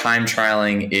time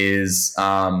trialing is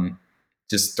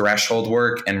just threshold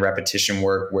work and repetition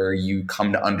work, where you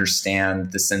come to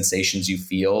understand the sensations you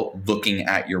feel looking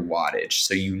at your wattage.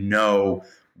 So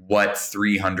what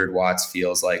 300 watts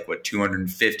feels like, what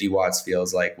 250 watts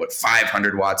feels like, what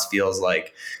 500 watts feels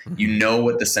like. You know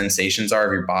what the sensations are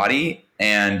of your body,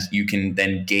 and you can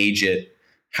then gauge it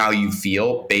how you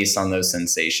feel based on those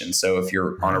sensations. So if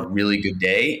you're on a really good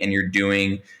day and you're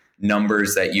doing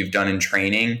numbers that you've done in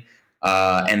training,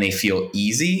 and they feel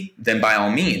easy, then by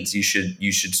all means you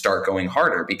should start going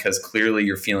harder, because clearly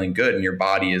you're feeling good and your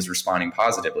body is responding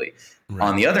positively.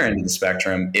 On the other end of the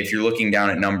spectrum, if you're looking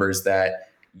down at numbers that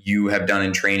you have done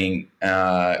in training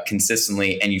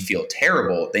consistently and you feel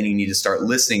terrible, then you need to start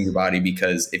listening to your body,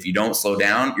 because if you don't slow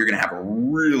down, you're going to have a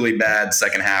really bad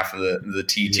second half of the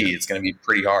TT. It's going to be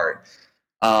pretty hard.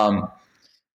 I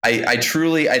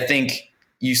think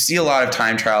you see a lot of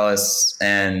time trialists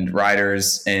and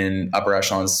riders in upper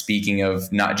echelons speaking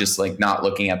of not just like not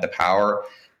looking at the power.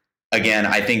 Again,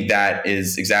 I think that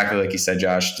is exactly like you said,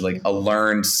 Josh, like a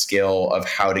learned skill of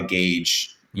how to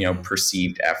gauge,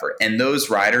 perceived effort. And those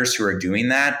riders who are doing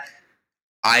that,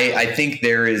 I think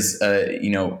there is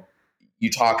you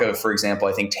talk of, for example,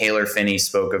 I think Taylor Phinney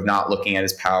spoke of not looking at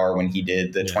his power when he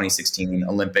did the 2016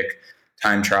 Olympic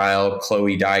time trial.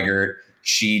 Chloe Dygert,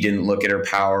 she didn't look at her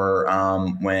power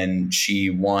when she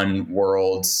won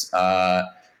Worlds.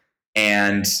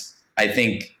 And I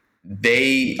think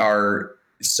they are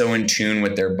so in tune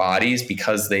with their bodies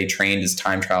because they trained as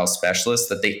time trial specialists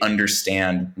that they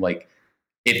understand, like,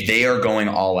 if they are going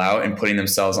all out and putting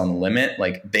themselves on the limit,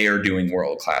 like they are doing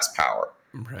world-class power.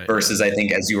 Versus I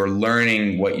think as you are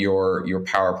learning what your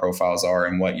power profiles are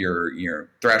and what your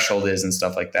threshold is and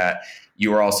stuff like that,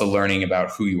 you are also learning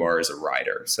about who you are as a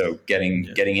rider. So getting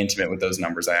intimate with those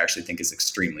numbers, I actually think is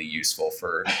extremely useful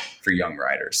for young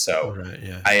riders. So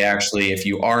I actually, if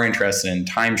you are interested in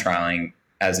time trialing,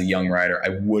 as a young rider, I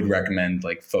would recommend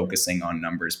like focusing on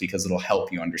numbers because it'll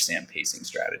help you understand pacing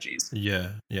strategies. Yeah.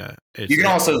 You can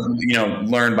also,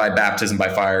 learn by baptism by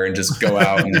fire and just go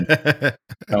out and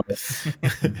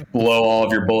blow all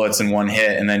of your bullets in one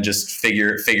hit and then just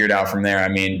figure it out from there. I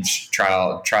mean,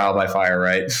 trial by fire,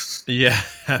 right? Yeah,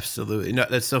 absolutely. No,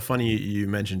 that's so funny you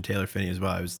mentioned Taylor Phinney as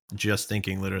well. I was just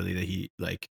thinking literally that he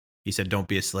said, don't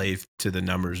be a slave to the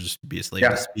numbers, just be a slave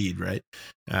to speed, right?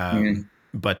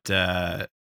 But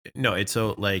no, it's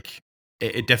so like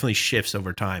it definitely shifts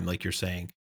over time, like you're saying,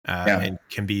 and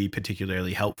can be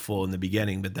particularly helpful in the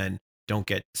beginning, but then don't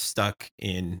get stuck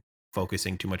in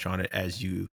focusing too much on it as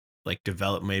you like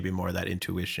develop maybe more of that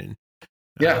intuition.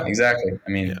 Yeah, exactly. I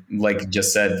mean, like you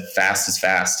just said, fast is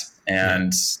fast.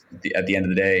 And at the end of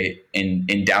the day,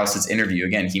 in Dowsett's interview,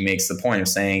 again, he makes the point of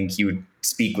saying he would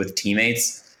speak with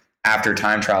teammates after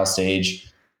time trial stage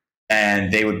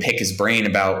and they would pick his brain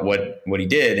about what he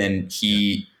did. And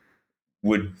he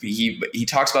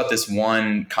talks about this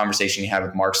one conversation he had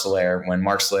with Mark Soler when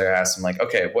Mark Soler asked him like,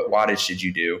 okay, what wattage did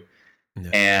you do? Yeah.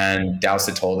 And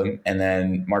Dowsett told him. And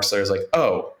then Mark Soler was like,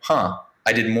 oh,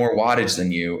 I did more wattage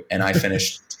than you. And I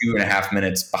finished 2.5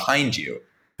 minutes behind you.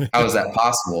 How is that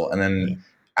possible? And then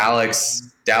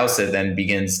Alex Dowsett then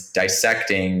begins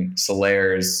dissecting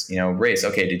Soler's, race.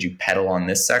 Okay, did you pedal on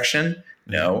this section?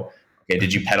 No. Okay,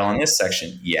 did you pedal on this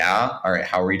section? Yeah. All right,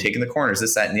 how were you taking the corners?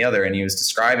 This, that, and the other. And he was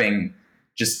describing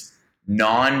just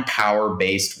non-power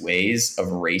based ways of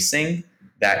racing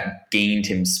that gained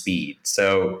him speed.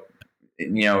 So,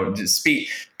 speed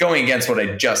going against what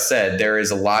I just said, there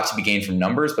is a lot to be gained from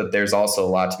numbers, but there's also a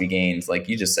lot to be gained, like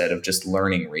you just said, of just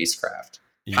learning racecraft.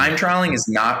 Yeah. Time trialing is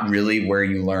not really where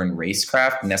you learn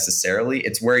racecraft necessarily.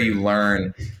 It's where you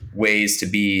learn ways to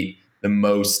be the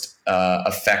most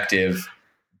effective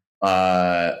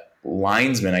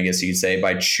linesman, I guess you could say,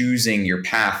 by choosing your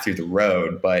path through the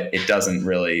road. But it doesn't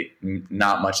really,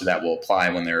 not much of that will apply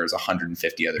when there's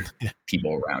 150 other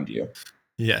people around you.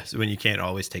 Yes, when you can't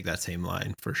always take that same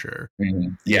line, for sure.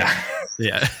 Mm-hmm.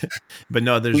 Yeah. But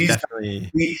no, there's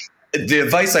definitely... The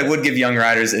advice I would give young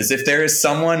riders is if there is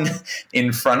someone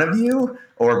in front of you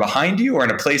or behind you or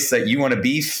in a place that you want to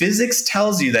be, physics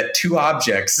tells you that two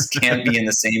objects can't be in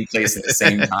the same place at the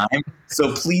same time.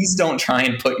 So please don't try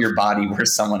and put your body where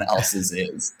someone else's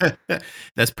is.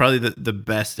 That's probably the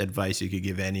best advice you could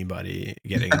give anybody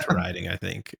getting into riding, I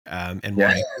think, and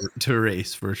wanting to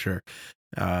race for sure.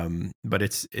 But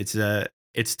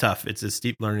it's tough. It's a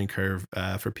steep learning curve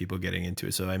for people getting into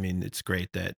it. So I mean, it's great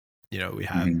that we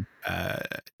have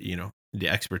the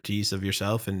expertise of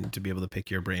yourself and to be able to pick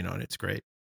your brain on it's great.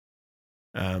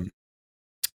 Like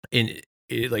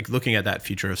looking at that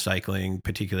future of cycling,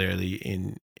 particularly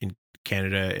in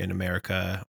Canada and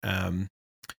America,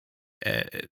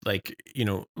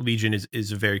 Legion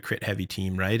is a very crit heavy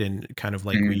team, right? And kind of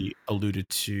like we alluded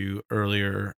to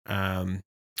earlier,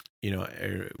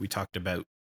 we talked about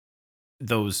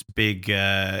those big,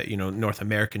 North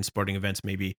American sporting events.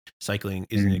 Maybe cycling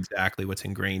isn't exactly what's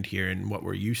ingrained here and what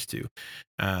we're used to.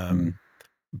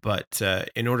 But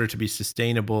in order to be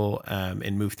sustainable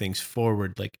and move things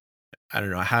forward, like, I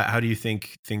don't know, how do you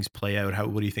think things play out?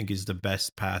 What do you think is the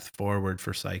best path forward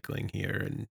for cycling here?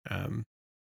 And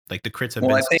like the crits have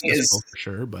been successful for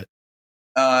sure, but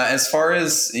as far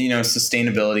as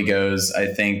sustainability goes, I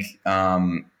think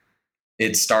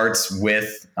it starts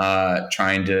with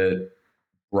trying to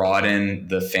broaden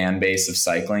the fan base of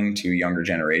cycling to a younger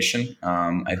generation.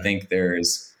 I think there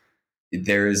is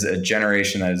a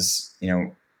generation that is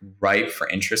ripe for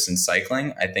interest in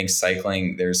cycling. I think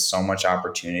cycling, there's so much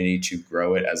opportunity to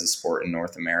grow it as a sport in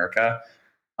North America.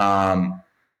 And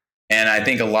I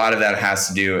think a lot of that has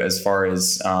to do, as far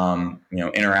as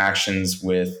interactions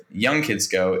with young kids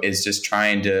go, is just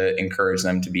trying to encourage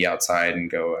them to be outside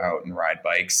and go out and ride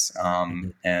bikes,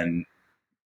 and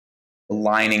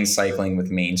aligning cycling with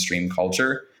mainstream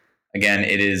culture. Again,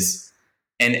 it is,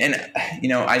 and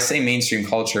I say mainstream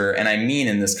culture, and I mean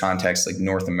in this context like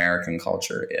North American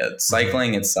culture.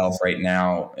 Cycling itself right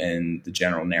now in the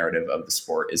general narrative of the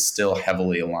sport is still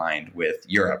heavily aligned with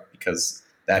Europe because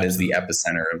that is the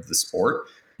epicenter of the sport.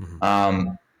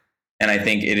 And I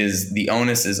think the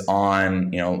onus is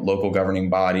on local governing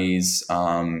bodies,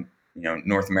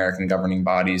 North American governing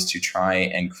bodies, to try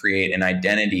and create an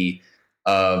identity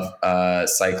of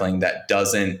cycling that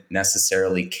doesn't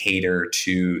necessarily cater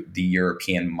to the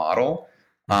European model,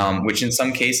 which in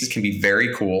some cases can be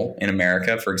very cool in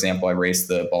America. For example, I raced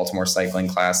the Baltimore Cycling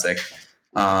Classic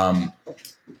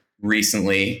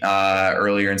recently,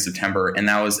 earlier in September, and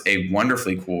that was a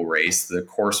wonderfully cool race. The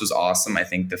course was awesome. I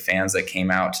think the fans that came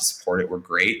out to support it were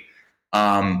great.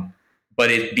 but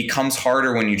it becomes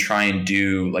harder when you try and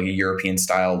do like a European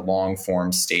style long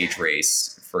form stage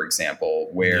race, for example,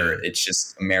 where it's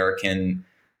just American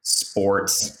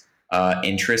sports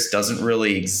interest doesn't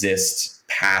really exist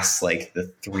past like the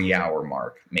 3 hour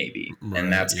mark, maybe. Right,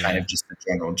 and that's kind of just the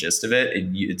general gist of it.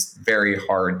 It's very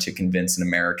hard to convince an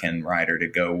American rider to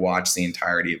go watch the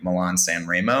entirety of Milan San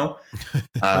Remo.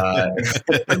 I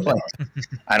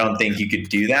don't think you could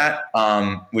do that,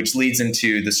 which leads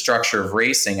into the structure of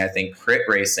racing. I think crit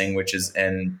racing, which is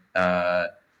an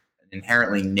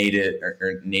inherently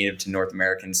native to North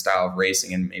American style of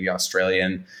racing, and maybe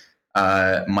Australian.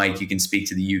 Mike, you can speak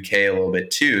to the UK a little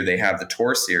bit too. They have the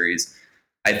Tour Series.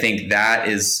 I think that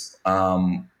is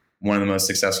one of the most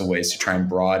successful ways to try and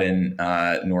broaden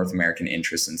North American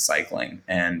interest in cycling.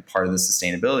 And part of the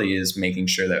sustainability is making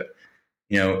sure that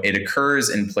it occurs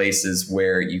in places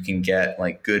where you can get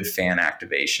like good fan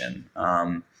activation.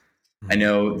 I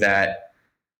know that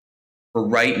for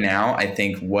right now, I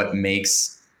think what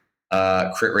makes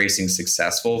crit racing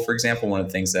successful, for example, one of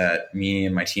the things that me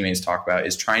and my teammates talk about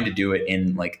is trying to do it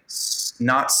in like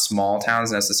not small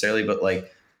towns necessarily, but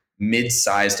like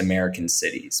mid-sized American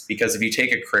cities. Because if you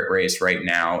take a crit race right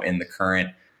now in the current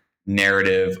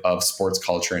narrative of sports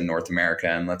culture in North America,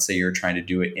 and let's say you're trying to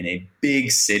do it in a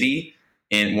big city,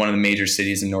 in one of the major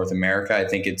cities in North America, I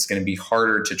think it's going to be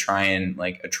harder to try and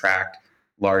like attract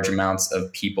large amounts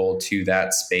of people to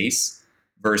that space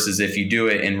versus if you do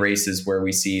it in races where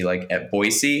we see like at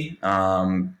Boise,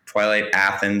 Twilight,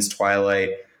 Athens, Twilight,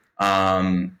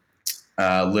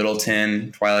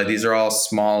 Littleton, Twilight. These are all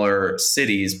smaller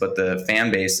cities, but the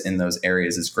fan base in those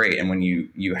areas is great. And when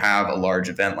you have a large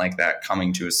event like that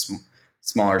coming to a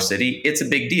smaller city, it's a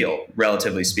big deal,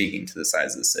 relatively speaking, to the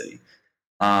size of the city.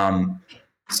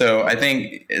 So I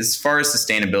think as far as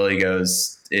sustainability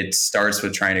goes, it starts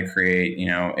with trying to create,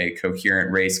 a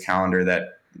coherent race calendar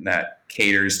that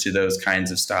caters to those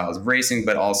kinds of styles of racing,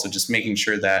 but also just making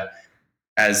sure that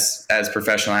as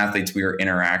professional athletes, we are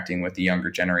interacting with the younger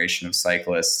generation of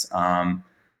cyclists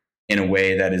in a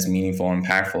way that is meaningful and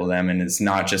impactful to them. And it's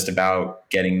not just about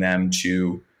getting them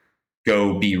to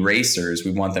go be racers.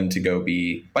 We want them to go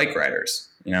be bike riders.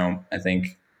 I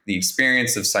think the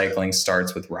experience of cycling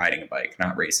starts with riding a bike,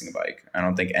 not racing a bike. I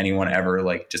don't think anyone ever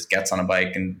like just gets on a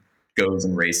bike and goes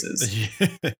and races.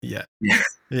 Yeah.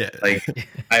 Like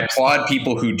I applaud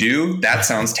people who do. That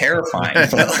sounds terrifying.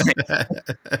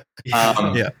 But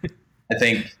I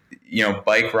think,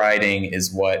 bike riding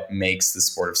is what makes the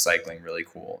sport of cycling really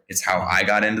cool. It's how I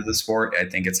got into the sport. I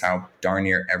think it's how darn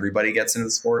near everybody gets into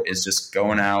the sport, is just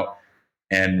going out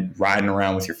and riding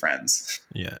around with your friends.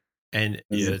 Yeah. And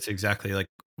it's exactly like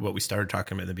what we started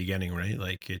talking about in the beginning, right?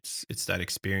 Like it's that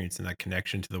experience and that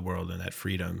connection to the world and that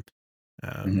freedom.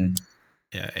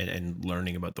 Yeah. And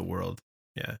learning about the world.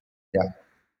 Yeah.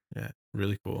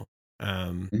 Really cool.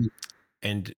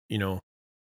 And,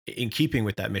 in keeping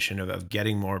with that mission of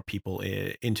getting more people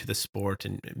into the sport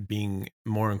and being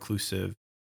more inclusive,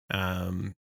 I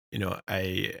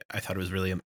thought it was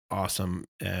really awesome.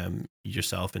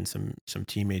 Yourself and some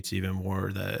teammates even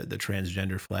wore the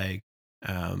transgender flag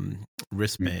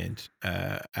wristband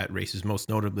at races, most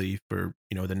notably for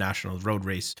the national road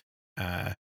race,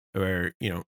 where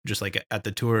just like at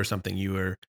the Tour or something, you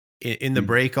were in the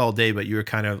break all day, but you were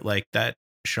kind of like that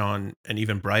shone an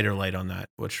even brighter light on that,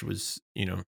 which was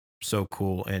so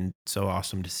cool and so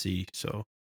awesome to see. So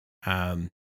thank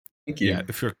you. Yeah,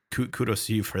 if you're kudos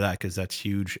to you for that, because that's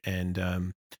huge.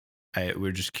 And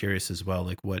we're just curious as well,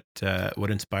 like what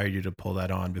inspired you to pull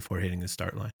that on before hitting the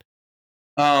start line?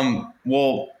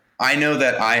 Well, I know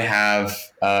that I have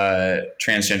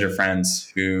transgender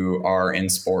friends who are in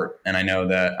sport, and I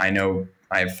know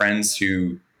I have friends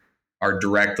who are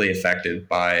directly affected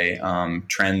by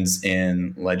trends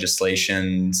in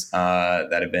legislations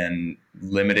that have been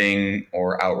limiting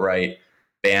or outright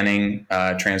banning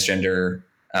transgender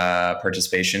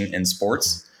participation in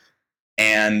sports.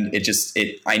 And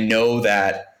I know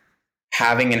that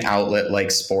having an outlet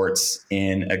like sports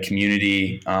in a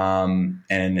community and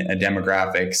a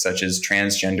demographic such as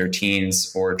transgender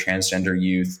teens or transgender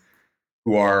youth,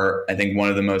 who are, I think, one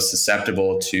of the most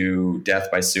susceptible to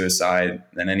death by suicide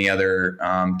than any other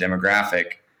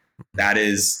demographic, that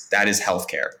is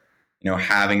healthcare.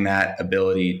 Having that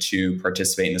ability to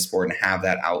participate in the sport and have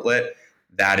that outlet,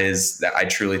 that I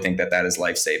truly think that is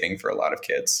life-saving for a lot of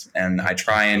kids. And I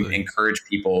try and encourage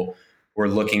people who are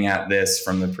looking at this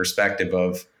from the perspective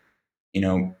of,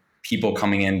 people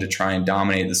coming in to try and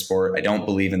dominate the sport. I don't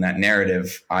believe in that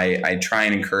narrative. I try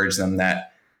and encourage them that,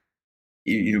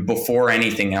 before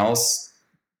anything else,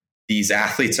 these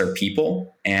athletes are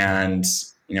people, and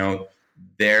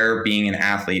their being an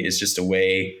athlete is just a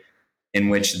way in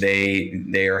which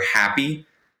they are happy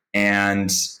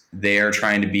and they are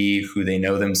trying to be who they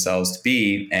know themselves to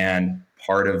be, and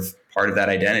part of that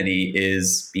identity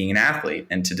is being an athlete.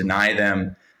 And to deny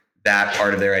them that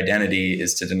part of their identity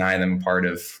is to deny them part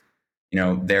of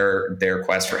their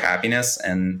quest for happiness.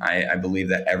 And I believe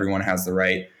that everyone has the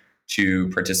right to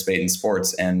participate in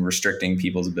sports, and restricting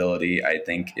people's ability, I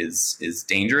think, is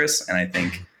dangerous. And I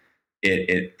think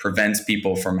it prevents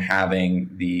people from having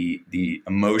the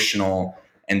emotional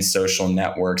and social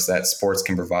networks that sports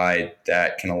can provide,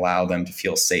 that can allow them to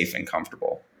feel safe and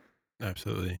comfortable.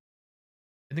 Absolutely.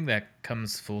 I think that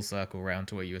comes full circle around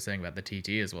to what you were saying about the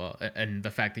TT as well, and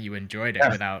the fact that you enjoyed it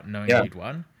without knowing you'd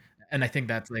won. And I think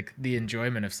that's like the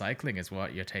enjoyment of cycling is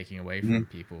what you're taking away from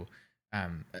people,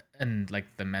 and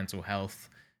like the mental health.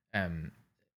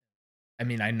 I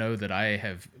mean, I know that I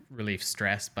have relieved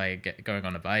stress by going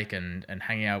on a bike and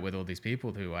hanging out with all these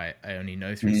people who I only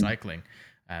know through cycling,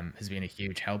 has been a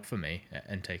huge help for me,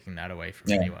 and taking that away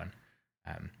from anyone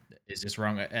is just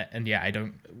wrong. And yeah, I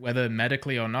don't, whether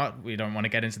medically or not, we don't want to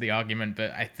get into the argument,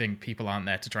 but I think people aren't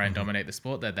there to try and dominate the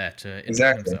sport. They're there to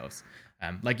enjoy themselves.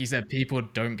 Like you said, people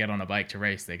don't get on a bike to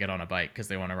race. They get on a bike because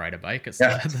they want to ride a bike at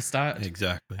the start.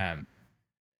 Exactly. I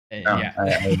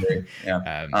agree.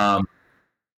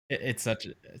 It's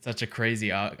such a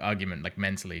crazy argument, like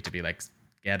mentally, to be like,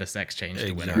 get a sex change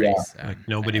to win a race. Like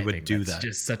nobody would do that.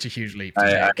 Just such a huge leap.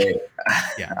 I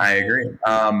agree.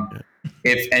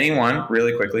 If anyone,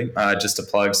 really quickly, just to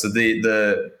plug, so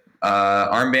the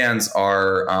armbands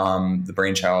are the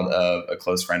brainchild of a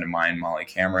close friend of mine, Molly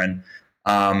Cameron,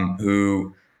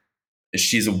 who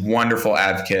she's a wonderful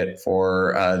advocate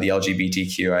for the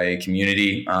LGBTQIA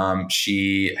community.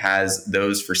 She has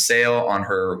those for sale on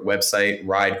her website,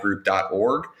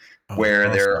 ridegroup.org, where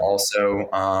awesome. There are also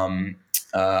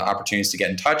opportunities to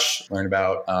get in touch, learn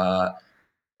about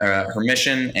her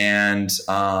mission, and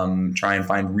try and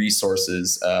find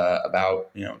resources about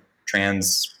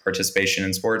trans participation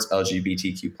in sports,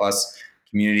 LGBTQ plus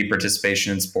community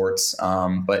participation in sports.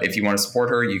 But if you want to support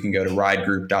her, you can go to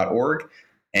ridegroup.org.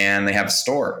 And they have a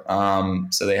store.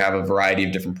 So they have a variety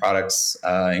of different products,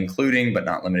 including but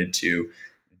not limited to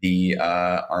the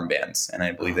armbands. And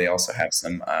I believe they also have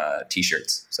some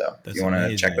T-shirts. So if you want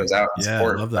to check those out,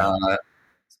 support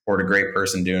a great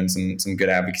person doing some good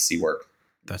advocacy work.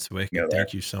 That's wicked.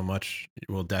 Thank you so much.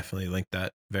 We'll definitely link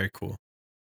that. Very cool.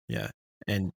 Yeah.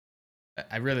 And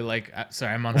I really like,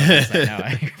 sorry, I'm on her website now.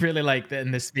 I really like that,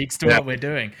 and this speaks to what we're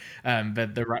doing.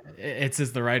 But it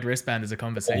says the Ride wristband is a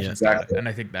conversation starter, and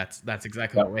I think that's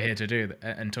exactly what we're here to do.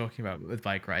 And talking about with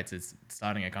bike rides is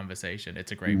starting a conversation.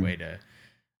 It's a great way to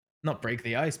not break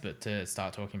the ice, but to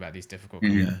start talking about these difficult.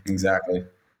 Exactly.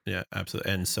 Yeah,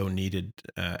 absolutely, and so needed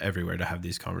everywhere to have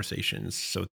these conversations.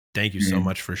 So thank you so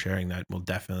much for sharing that. We'll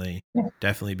definitely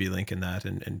be linking that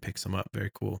and pick some up.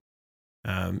 Very cool.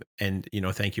 And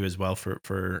thank you as well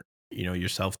for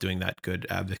yourself doing that good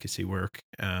advocacy work,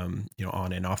 on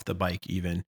and off the bike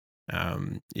even.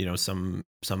 Some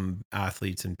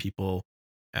athletes and people,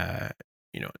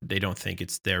 they don't think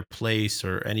it's their place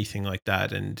or anything like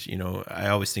that. And I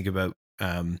always think about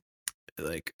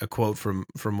like a quote from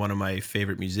one of my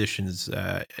favorite musicians,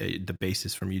 the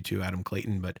bassist from U2, Adam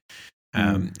Clayton, but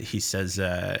he says,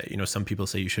 some people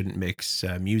say you shouldn't mix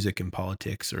music and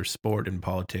politics or sport and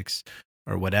politics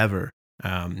or whatever.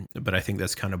 But I think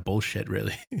that's kind of bullshit,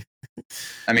 really.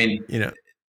 I mean,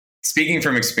 speaking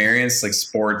from experience, like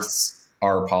sports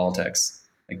are politics.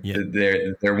 Like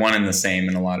they're one and the same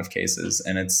in a lot of cases.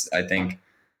 And I think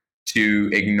to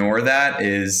ignore that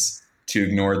is to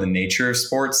ignore the nature of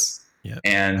sports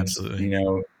and,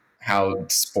 absolutely. How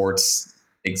sports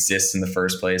exists in the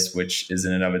first place, which is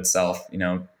in and of itself,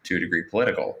 to a degree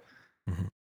political. Mm-hmm.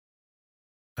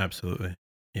 Absolutely.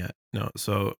 Yeah, no.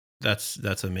 So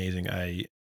that's amazing. I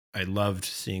loved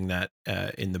seeing that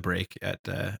in the break at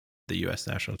the U.S.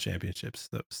 National Championships.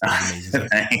 That was amazing.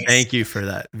 Thank you for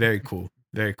that. Very cool.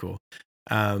 Very cool.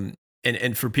 And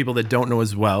for people that don't know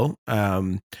as well,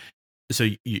 so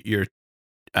you're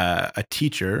a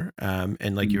teacher,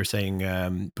 and like you were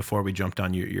saying before we jumped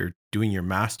on, you're doing your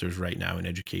master's right now in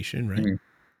education, right?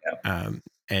 Yeah.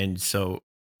 And so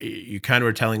you kind of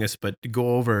were telling us, but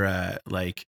go over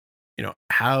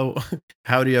how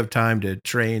do you have time to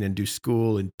train and do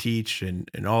school and teach and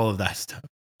all of that stuff?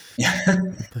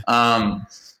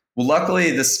 Well,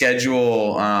 luckily the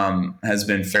schedule has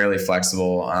been fairly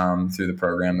flexible through the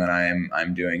program that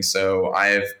I'm doing. So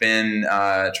I've been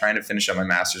trying to finish up my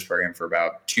master's program for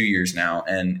about 2 years now,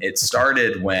 and it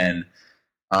started when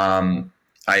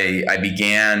I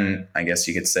began, I guess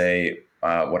you could say,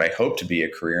 what I hope to be a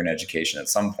career in education at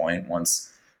some point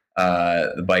once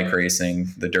the bike racing,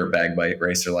 the dirtbag bike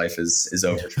racer life is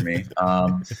over for me.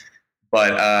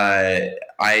 But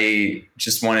I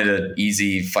just wanted an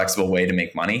easy, flexible way to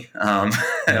make money while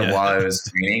I was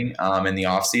training in the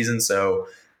off season. So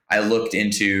I looked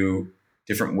into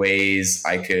different ways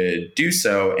I could do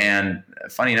so. And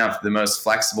funny enough, the most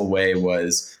flexible way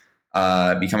was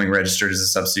becoming registered as a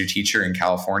substitute teacher in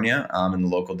California in the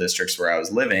local districts where I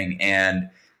was living. And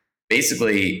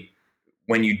basically,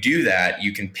 when you do that,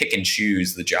 you can pick and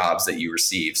choose the jobs that you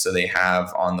receive. So they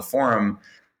have on the forum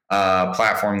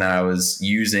platform that I was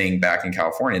using back in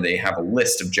California, they have a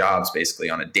list of jobs basically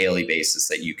on a daily basis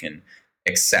that you can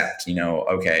accept.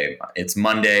 Okay, it's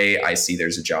Monday. I see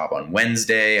there's a job on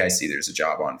Wednesday. I see there's a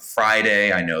job on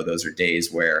Friday. I know those are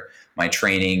days where my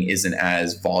training isn't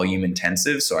as volume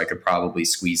intensive. So I could probably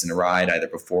squeeze in a ride either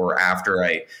before or after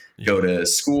I go to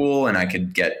school, and I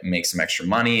could make some extra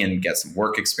money and get some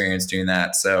work experience doing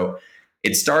that. So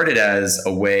it started as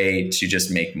a way to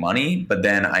just make money, but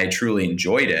then I truly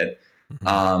enjoyed it.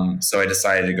 So I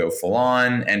decided to go full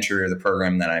on, enter the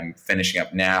program that I'm finishing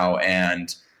up now.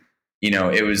 And,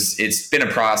 it's been a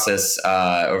process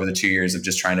over the 2 years of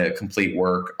just trying to complete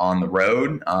work on the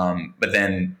road. But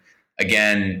then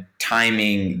again,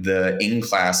 timing the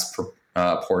in-class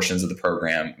portions of the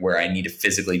program where I need to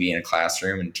physically be in a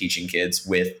classroom and teaching kids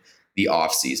with the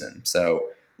off season. So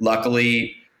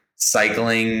luckily,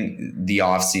 cycling the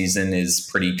off season is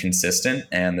pretty consistent,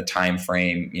 and the time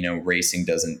frame, racing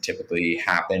doesn't typically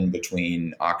happen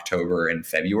between October and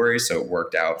February. So it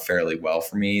worked out fairly well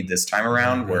for me this time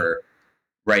around, where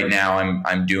right now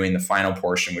I'm doing the final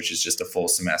portion, which is just a full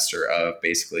semester of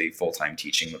basically full-time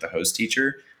teaching with a host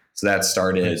teacher. So that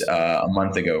started a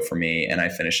month ago for me, and I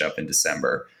finish up in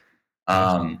December.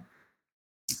 But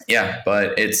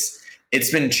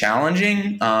it's been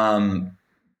challenging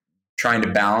trying to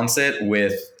balance it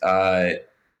with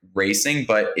racing,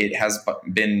 but it has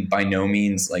been by no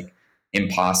means like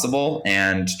impossible.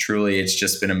 And truly, it's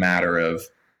just been a matter of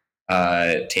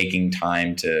taking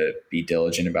time to be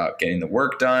diligent about getting the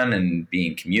work done and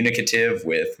being communicative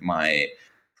with my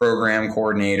program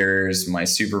coordinators, my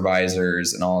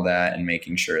supervisors, and all that, and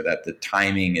making sure that the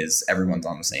timing is everyone's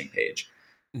on the same page,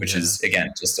 which is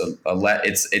again just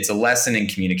it's a lesson in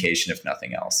communication, if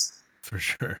nothing else. For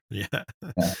sure. Yeah.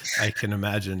 I can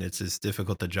imagine it's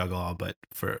difficult to juggle all, but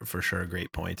for sure a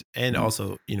great point. And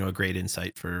also, a great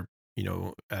insight for,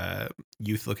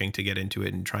 youth looking to get into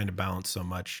it and trying to balance so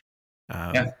much.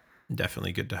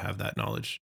 Definitely good to have that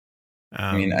knowledge.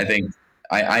 I think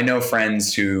I know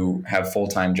friends who have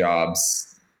full-time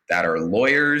jobs that are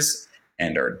lawyers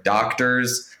and are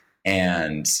doctors,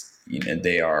 and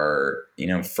they are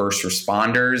first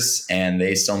responders, and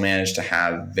they still manage to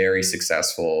have very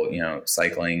successful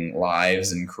cycling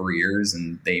lives and careers,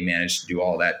 and they manage to do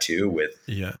all that too with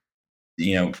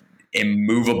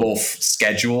immovable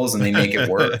schedules, and they make it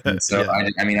work. And so I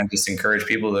just encourage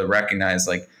people to recognize,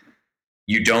 like,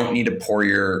 you don't need to pour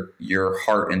your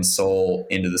heart and soul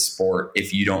into the sport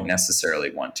if you don't necessarily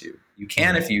want to. You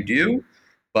can if you do,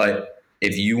 but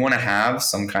if you want to have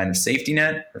some kind of safety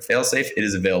net or fail safe, it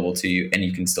is available to you, and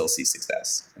you can still see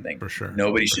success. I think for sure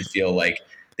nobody should feel like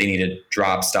they need to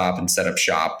drop, stop, and set up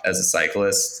shop as a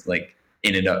cyclist, like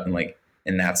in it up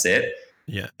and that's it.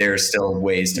 Yeah, there's still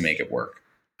ways to make it work.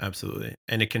 Absolutely,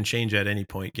 and it can change at any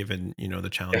point, given the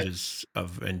challenges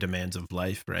of and demands of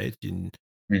life, right? And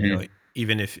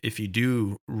even if you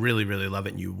do really, really love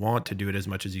it and you want to do it as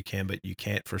much as you can, but you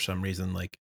can't for some reason,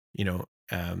 like,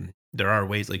 there are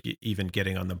ways, like even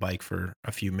getting on the bike for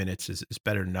a few minutes is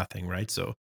better than nothing, right?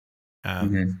 So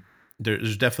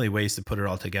there's definitely ways to put it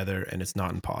all together, and it's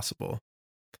not impossible.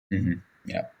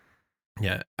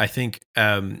 Yeah. I think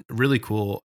really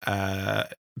cool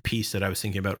piece that I was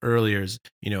thinking about earlier is,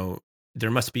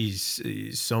 there must be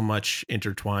so much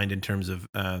intertwined in terms of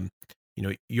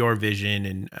your vision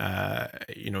and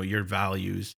your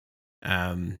values,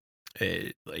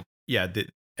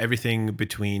 everything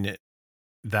between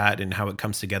that and how it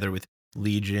comes together with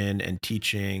Legion and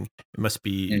teaching. It must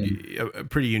be a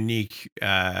pretty unique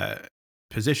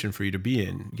position for you to be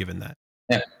in, given that.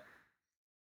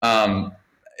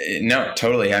 No,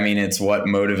 totally. I mean, it's what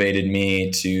motivated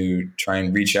me to try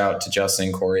and reach out to Justin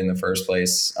and Corey in the first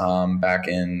place back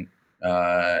in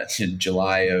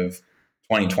July of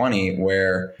 2020,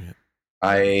 where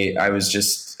I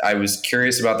was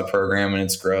curious about the program and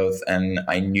its growth, and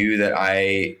I knew that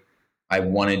I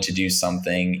wanted to do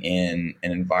something in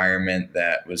an environment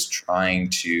that was trying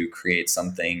to create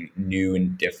something new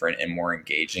and different and more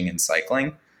engaging in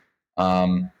cycling.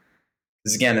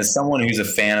 Because again, as someone who's a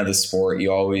fan of the sport,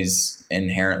 you always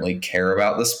inherently care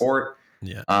about the sport.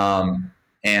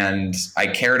 And I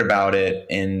cared about it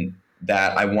in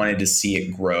that I wanted to see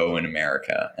it grow in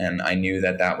America. And I knew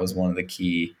that that was one of the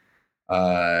key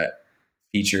uh,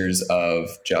 features of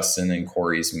Justin and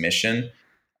Corey's mission.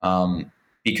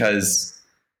 Because,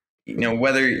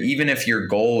 whether even if your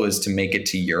goal is to make it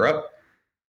to Europe,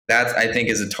 that I think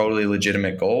is a totally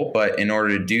legitimate goal. But in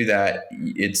order to do that,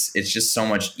 it's just so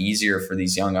much easier for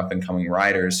these young up and coming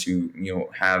riders who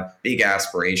have big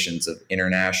aspirations of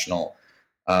international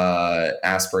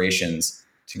aspirations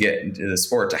to get into the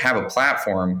sport, to have a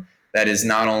platform that is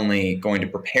not only going to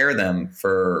prepare them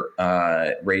for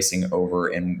racing over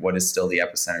in what is still the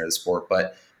epicenter of the sport,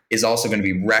 but is also going to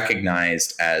be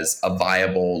recognized as a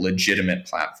viable, legitimate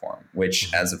platform,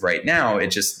 which as of right now, it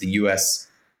just the U.S.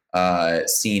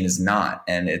 Scene is not.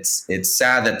 And it's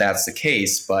sad that that's the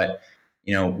case, but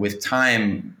with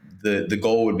time, the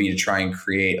goal would be to try and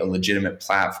create a legitimate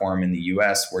platform in the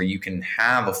US where you can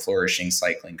have a flourishing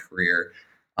cycling career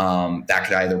that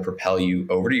could either propel you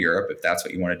over to Europe if that's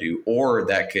what you want to do, or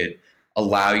that could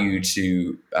allow you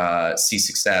to see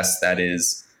success that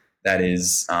is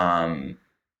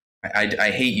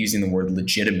I hate using the word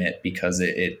legitimate because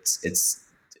it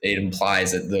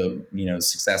implies that the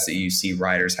success that you see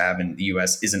riders have in the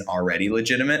US isn't already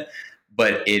legitimate,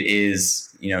 but it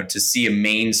is to see a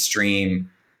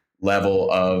mainstream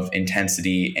level of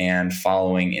intensity and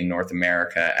following in North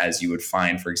America, as you would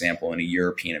find, for example, in a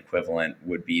European equivalent,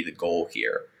 would be the goal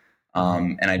here.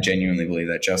 And I genuinely believe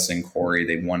that Justin and Corey,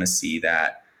 they want to see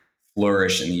that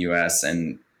flourish in the US.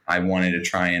 And I wanted to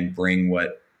try and bring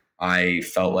what I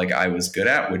felt like I was good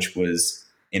at, which was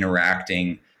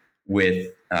interacting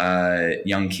with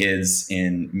young kids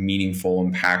in meaningful,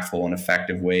 impactful, and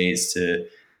effective ways to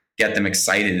get them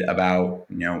excited about,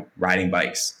 riding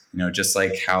bikes. Just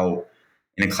like how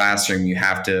in a classroom you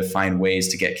have to find ways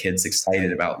to get kids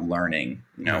excited about learning.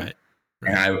 Right.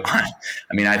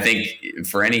 And I think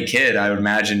for any kid, I would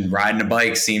imagine riding a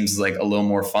bike seems like a little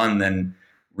more fun than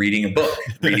reading a book.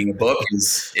 Reading a book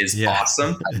is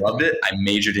awesome. I loved it. I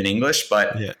majored in English,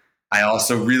 but I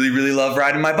also really, really love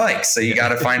riding my bike. So you got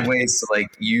to find ways to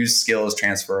use skills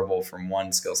transferable from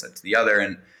one skill set to the other.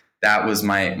 And that was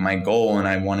my goal. And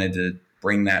I wanted to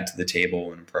bring that to the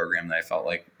table in a program that I felt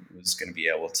like was going to be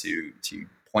able to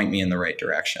point me in the right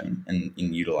direction and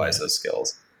utilize those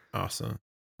skills. Awesome.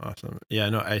 Yeah,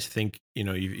 no, I think,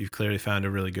 you've clearly found a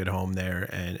really good home there,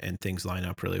 and things line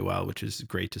up really well, which is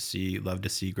great to see. Love to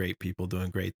see great people doing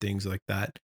great things like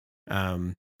that.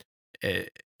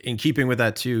 In keeping with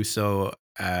that too, so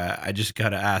I just got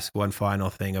to ask one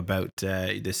final thing about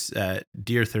this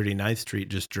Dear 39th Street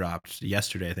just dropped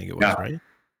yesterday, I think it was, right?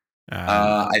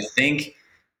 I think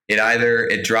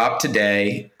it dropped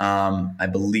today, I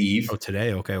believe. Oh,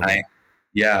 today? Okay.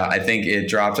 I think it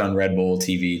dropped on Red Bull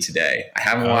TV today. I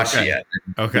haven't watched it yet.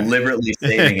 Okay. Deliberately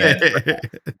saving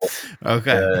it.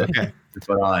 To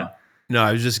put on. No,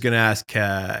 I was just going to ask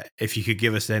if you could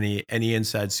give us any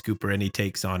inside scoop or any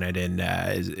takes on it, and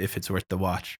if it's worth the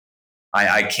watch.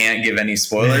 I can't give any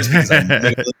spoilers because I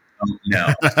literally don't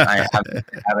know. I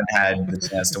haven't had the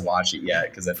chance to watch it yet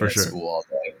because I've been at school all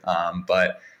day.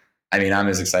 But I mean, I'm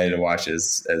as excited to watch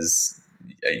as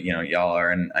y'all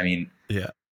are, and I mean,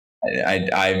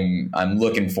 I'm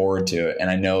looking forward to it, and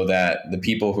I know that the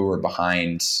people who are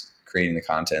behind creating the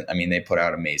content, I mean, they put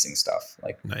out amazing stuff.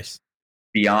 Nice.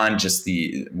 Beyond just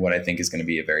what I think is going to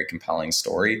be a very compelling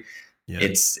story,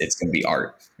 it's going to be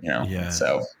art,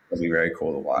 So it'll be very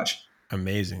cool to watch.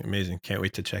 Amazing. Can't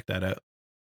wait to check that out.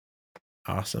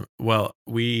 Awesome. Well,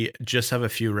 we just have a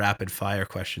few rapid fire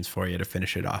questions for you to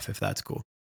finish it off, if that's cool.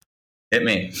 Hit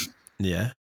me.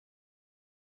 Yeah.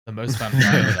 The most fun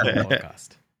part of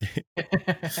the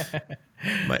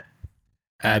podcast.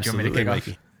 Absolutely,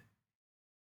 Mikey.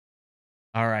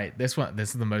 All right, this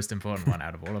is the most important one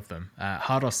out of all of them.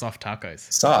 Hard or soft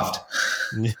tacos? Soft.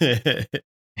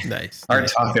 Nice. Hard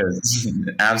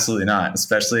tacos, absolutely not.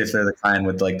 Especially if they're the kind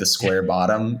with the square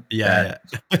bottom.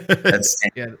 That's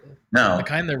no. The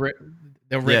kind that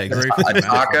a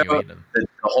taco. The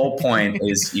whole point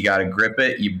is you got to grip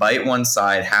it. You bite one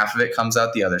side, half of it comes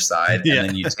out the other side, and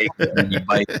then you take it and you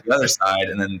bite the other side,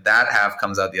 and then that half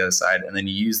comes out the other side, and then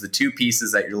you use the two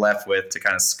pieces that you're left with to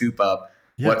kind of scoop up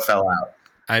what fell out.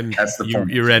 That's the point.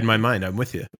 You read my mind. I'm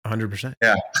with you 100%.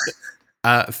 Yeah.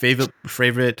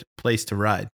 Favorite place to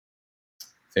ride?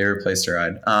 Favorite place to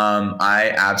ride?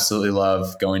 I absolutely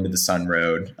love going to the Sun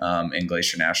Road in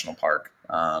Glacier National Park.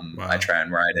 Wow. I try and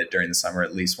ride it during the summer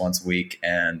at least once a week,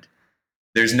 and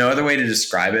there's no other way to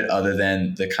describe it other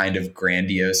than the kind of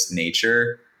grandiose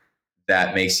nature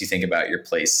that makes you think about your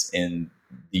place in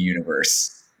the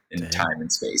universe, in time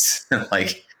and space.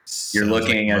 You're Sounds like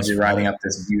looking a as you're must riding follow. up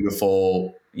this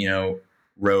beautiful,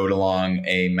 road along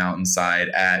a mountainside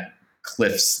at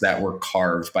cliffs that were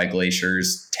carved by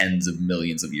glaciers tens of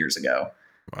millions of years ago.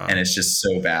 Wow. And it's just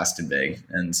so vast and big.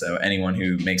 And so anyone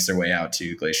who makes their way out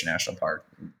to Glacier National Park,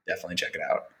 definitely check it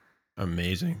out.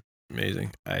 Amazing.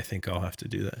 I think I'll have to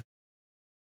do that.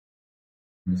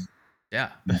 Yeah,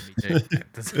 me too.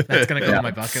 That's going to go on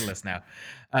my bucket list now.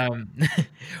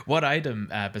 What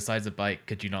item besides a bike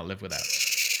could you not live without?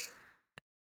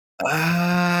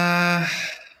 I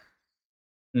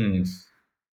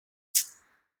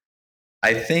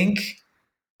think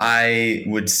I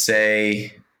would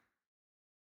say,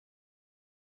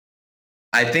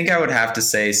 I think I would have to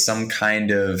say some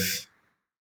kind of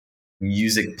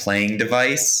music playing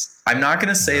device. I'm not going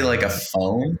to say like a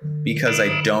phone, because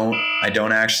I don't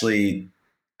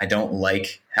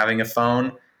like having a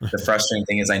phone. The frustrating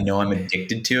thing is I know I'm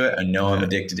addicted to it. I know I'm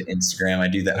addicted to Instagram. I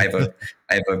do that. I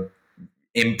have a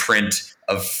imprint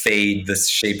of Fade, the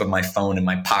shape of my phone, in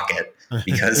my pocket,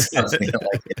 because like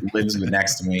it lives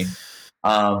next to me.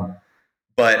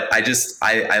 But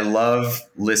I love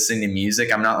listening to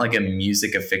music. I'm not like a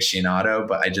music aficionado,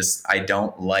 but I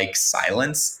don't like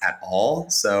silence at all.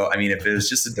 So, I mean, if it was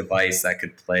just a device that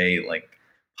could play like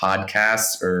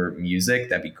podcasts or music,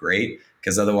 that'd be great.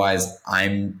 Because otherwise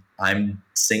I'm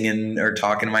singing or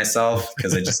talking to myself,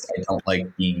 because I don't like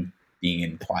being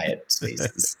in quiet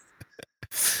spaces.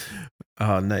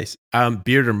 Oh, nice.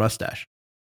 Beard or mustache?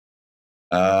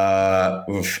 I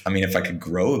mean, if I could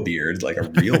grow a beard, like a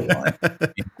real one.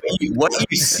 What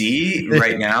you see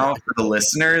right now for the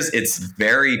listeners, it's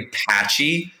very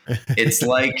patchy. It's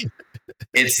like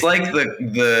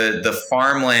the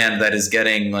farmland that is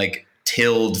getting like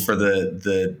tilled for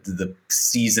the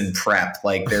season prep.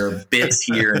 Like there are bits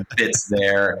here and bits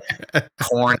there.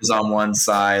 Corn is on one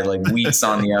side, like wheat's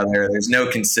on the other. There's no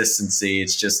consistency.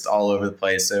 It's just all over the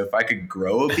place. So if I could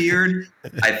grow a beard,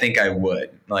 I think I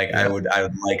would. Like I would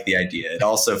like the idea. It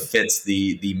also fits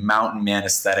the mountain man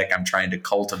aesthetic I'm trying to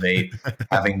cultivate,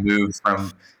 having moved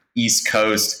from East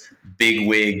Coast big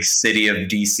wig city of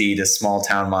DC to small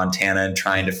town Montana and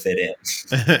trying to fit in.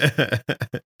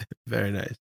 Very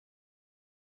nice.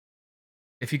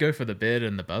 If you go for the beard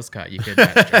and the buzz cut, you could.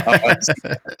 That's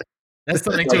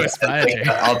something to aspire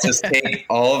to. I'll just take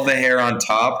all of the hair on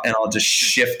top and I'll just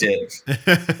shift it.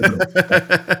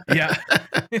 Yeah.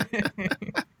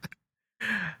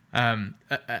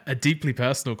 A deeply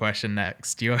personal question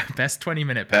next. Your best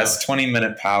 20-minute power. Best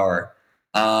 20-minute power.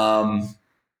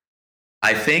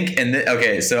 I think,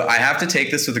 okay, so I have to take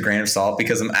this with a grain of salt,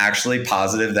 because I'm actually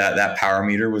positive that power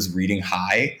meter was reading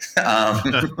high.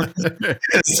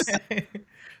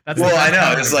 Well, I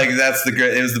know it's like this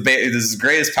is the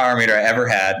greatest power meter I ever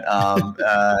had.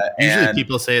 Usually,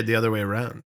 people say it the other way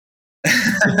around.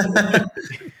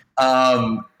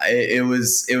 It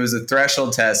was a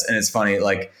threshold test, and it's funny.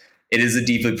 Like, it is a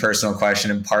deeply personal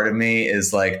question, and part of me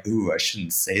is like, "Ooh, I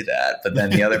shouldn't say that," but then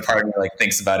the other part of me like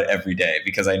thinks about it every day,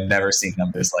 because I've never seen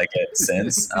numbers like it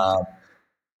since.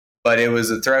 But it was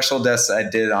a threshold test I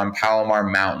did on Palomar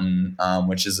Mountain,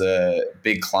 which is a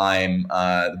big climb,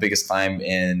 the biggest climb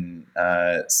in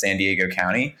San Diego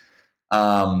County.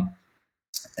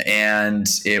 And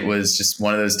it was just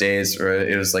one of those days where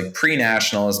it was like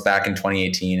pre-nationals back in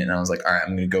 2018. And I was like, all right,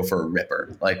 I'm going to go for a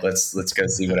ripper. Like, let's go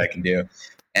see what I can do.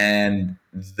 And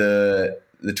the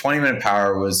 20-minute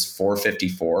power was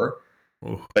 454.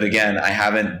 Ooh. But again, I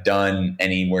haven't done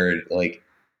anywhere like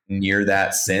near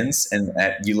that since. And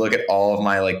you look at all of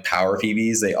my like power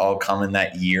PBs, they all come in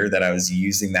that year that I was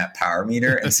using that power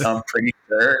meter. And so I'm pretty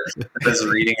sure it was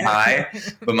reading high,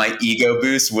 but my ego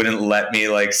boost wouldn't let me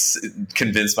like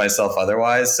convince myself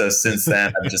otherwise. So since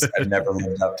then, I've never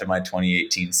lived up to my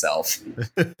 2018 self.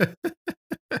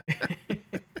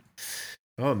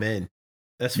 Oh man,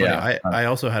 that's funny. Yeah. I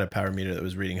also had a power meter that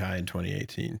was reading high in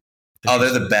 2018. Oh,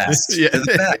 they're the best. Yeah. They're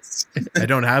the best. I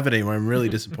don't have it anymore. I'm really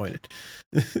disappointed.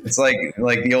 It's like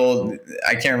the old,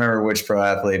 I can't remember which pro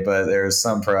athlete, but there's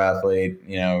some pro athlete,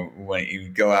 when you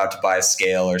go out to buy a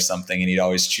scale or something, and you'd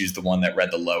always choose the one that read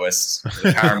the lowest.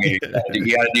 The power meter,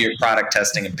 you got to do your product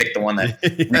testing and pick the one that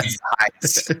reads the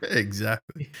highest.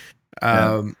 Exactly.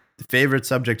 Favorite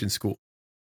subject in school?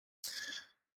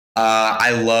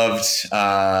 I loved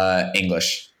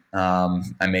English.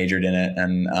 I majored in it,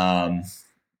 and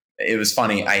it was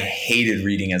funny. I hated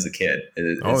reading as a kid.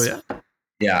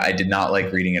 Yeah, I did not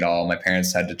like reading at all. My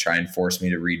parents had to try and force me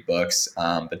to read books.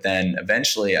 But then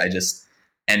eventually I just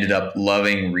ended up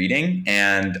loving reading.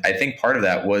 And I think part of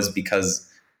that was because,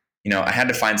 I had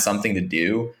to find something to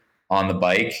do on the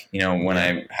bike, when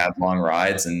I had long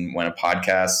rides, and when a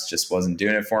podcast just wasn't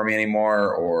doing it for me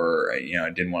anymore, or, I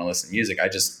didn't want to listen to music, I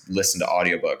just listened to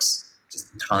audiobooks, just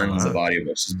tons of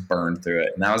audiobooks, just burned through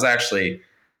it. And that was actually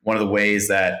one of the ways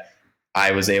that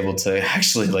I was able to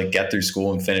actually like get through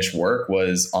school and finish work,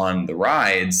 was on the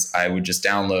rides. I would just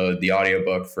download the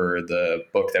audiobook for the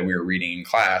book that we were reading in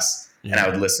class, and I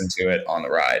would listen to it on the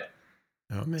ride.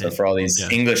 Oh, man. So for all these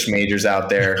English majors out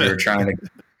there who are trying to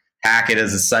hack it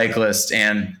as a cyclist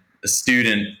and a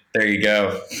student, there you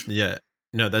go. Yeah.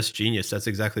 No, that's genius. That's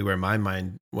exactly where my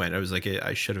mind went. I was like,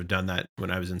 I should have done that when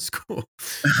I was in school.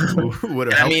 Would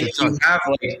have helped. You have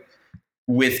like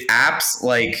with apps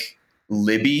like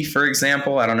Libby, for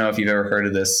example. I don't know if you've ever heard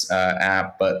of this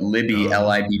app, but Libby,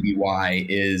 Libby,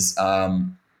 is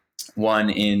one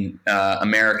in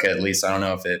America, at least. I don't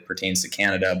know if it pertains to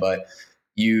Canada, but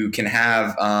you can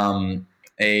have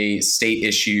a state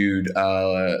issued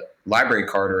library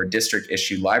card or a district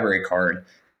issued library card,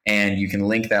 and you can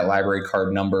link that library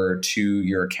card number to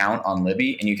your account on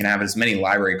Libby, and you can have as many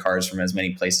library cards from as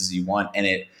many places as you want, and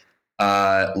it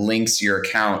links your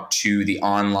account to the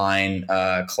online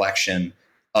collection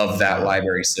of that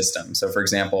library system. So for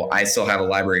example, I still have a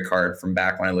library card from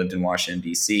back when I lived in Washington,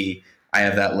 D.C. I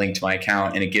have that linked to my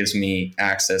account, and it gives me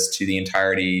access to the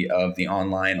entirety of the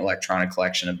online electronic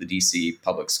collection of the DC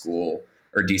public school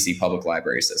or DC public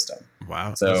library system.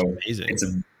 Wow. So that's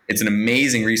amazing. It's an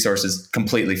amazing resource. It's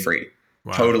completely free,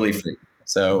 totally free.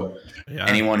 So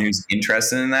anyone who's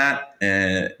interested in that,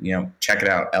 check it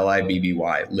out. Libby,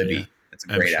 Libby. Yeah. It's a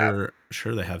great app.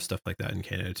 Sure, they have stuff like that in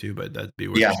Canada too, but that'd be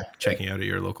worth checking out at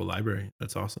your local library.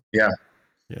 That's awesome. Yeah.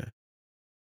 Yeah.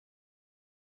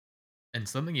 And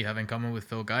something you have in common with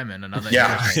Phil Guyman, another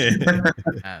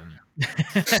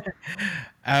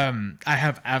I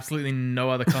have absolutely no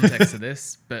other context to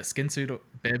this, but skin suit,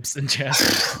 bibs, and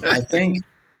chest. I think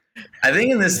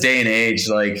in this day and age,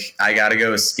 like, I got to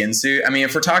go with skin suit. I mean,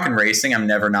 if we're talking racing, I'm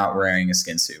never not wearing a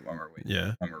skin suit when we're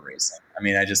racing. I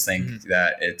mean, I just think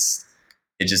that it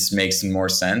just makes more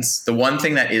sense. The one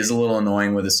thing that is a little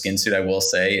annoying with a skin suit, I will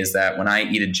say, is that when I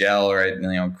eat a gel or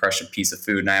I crush a piece of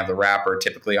food and I have the wrapper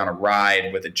typically on a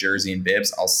ride with a jersey and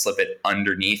bibs, I'll slip it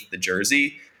underneath the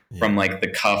jersey from like the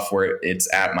cuff where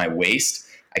it's at my waist.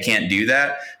 I can't do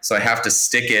that. So I have to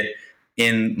stick it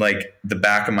in like the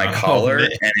back of my collar,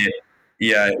 and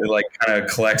it like kind of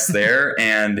collects there.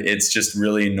 And it's just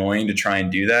really annoying to try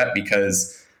and do that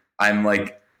because I'm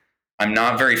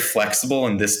not very flexible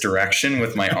in this direction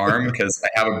with my arm because I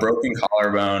have a broken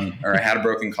collarbone, or I had a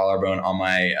broken collarbone on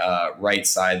my right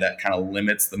side that kind of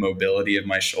limits the mobility of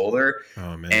my shoulder.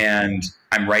 Oh, man. And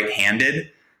I'm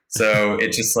right-handed. So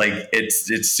it's just like,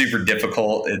 it's super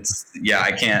difficult.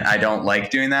 I don't like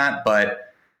doing that,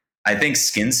 but I think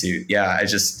skin suit.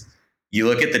 You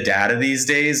look at the data these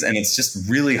days and it's just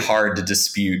really hard to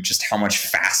dispute just how much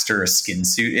faster a skin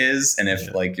suit is. And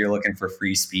if like you're looking for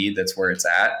free speed, that's where it's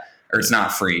at. Or it's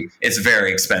not free. It's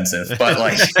very expensive, but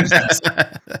like that's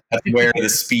where the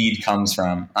speed comes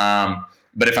from.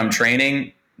 But if I'm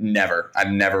training, never.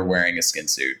 I'm never wearing a skin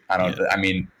suit. I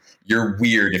mean, you're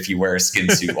weird if you wear a skin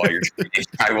suit while you're training.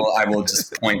 I will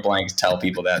just point blank tell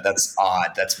people that that's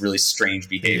odd. That's really strange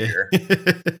behavior.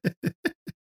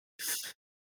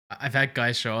 I've had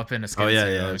guys show up in a skin suit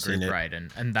on a group ride,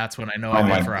 and that's when I know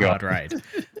I'm in for a hard ride.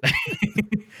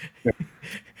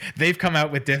 They've come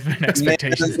out with different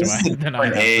expectations than I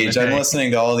have. I'm listening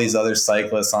to all these other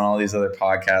cyclists on all these other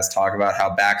podcasts talk about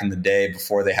how back in the day,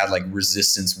 before they had like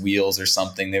resistance wheels or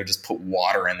something, they would just put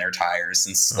water in their tires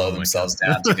and slow themselves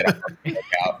down to get up and work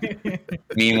out.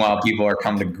 Meanwhile, people are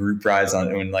coming to group rides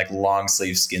in like long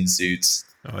sleeve skin suits.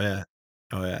 Oh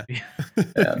yeah.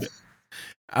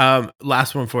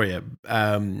 Last one for you.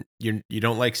 You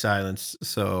don't like silence,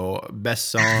 so best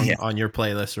song on your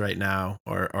playlist right now,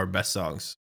 or best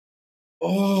songs?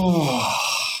 Oh,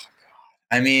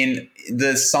 I mean,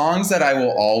 the songs that I will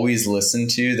always listen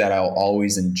to, that I'll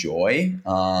always enjoy,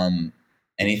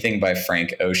 anything by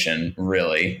Frank Ocean,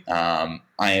 really. I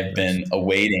have been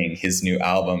awaiting his new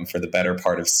album for the better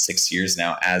part of 6 years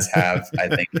now, as have, I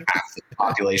think, half the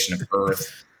population of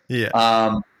Earth.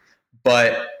 Yeah.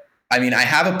 But I mean, I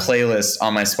have a playlist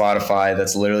on my Spotify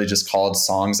that's literally just called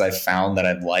Songs I've Found That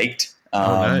I've Liked,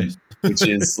 nice. which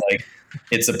is like,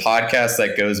 it's a podcast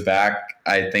that goes back.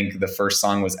 I think the first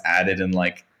song was added in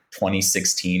like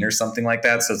 2016 or something like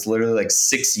that. So it's literally like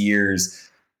 6 years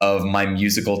of my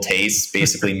musical tastes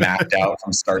basically mapped out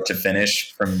from start to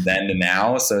finish from then to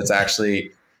now. So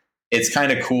it's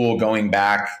kind of cool going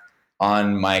back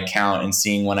on my account and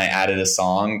seeing when I added a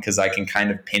song, because I can kind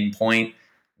of pinpoint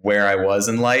where I was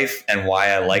in life and why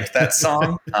I liked that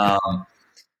song.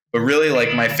 But really,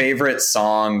 like, my favorite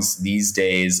songs these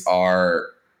days are,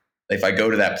 if I go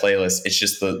to that playlist, it's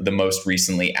just the most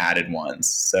recently added ones.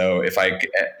 So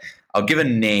I'll give a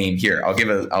name here. I'll give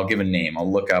a name.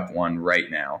 I'll look up one right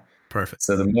now. Perfect.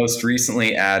 So the most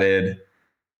recently added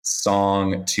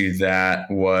song to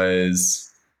that was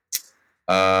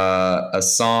a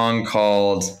song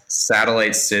called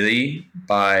Satellite City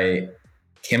by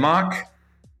Kimok.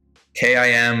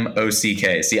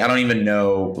 Kimock. See, I don't even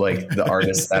know like the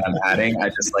artists that I'm adding.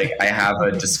 I have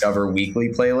a Discover Weekly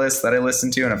playlist that I listen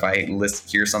to, and if I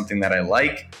hear something that I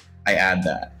like, I add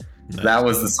that. Nice. That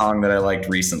was the song that I liked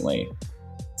recently.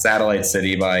 Satellite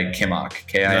City by Kimock.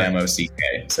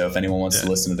 Kimock. So if anyone wants to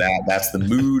listen to that, that's the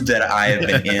mood that I have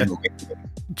been in lately.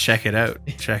 Check it out.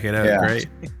 Yeah. Great.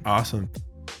 Awesome.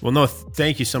 Well, no,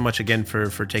 thank you so much again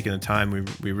for taking the time.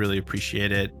 We really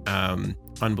appreciate it.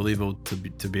 Unbelievable to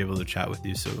be able to chat with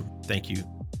you. So thank you.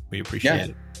 We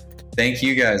appreciate it. Thank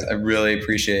you guys. I really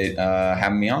appreciate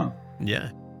having me on.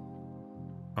 Yeah.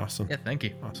 Awesome. Yeah. Thank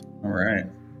you. Awesome. All right.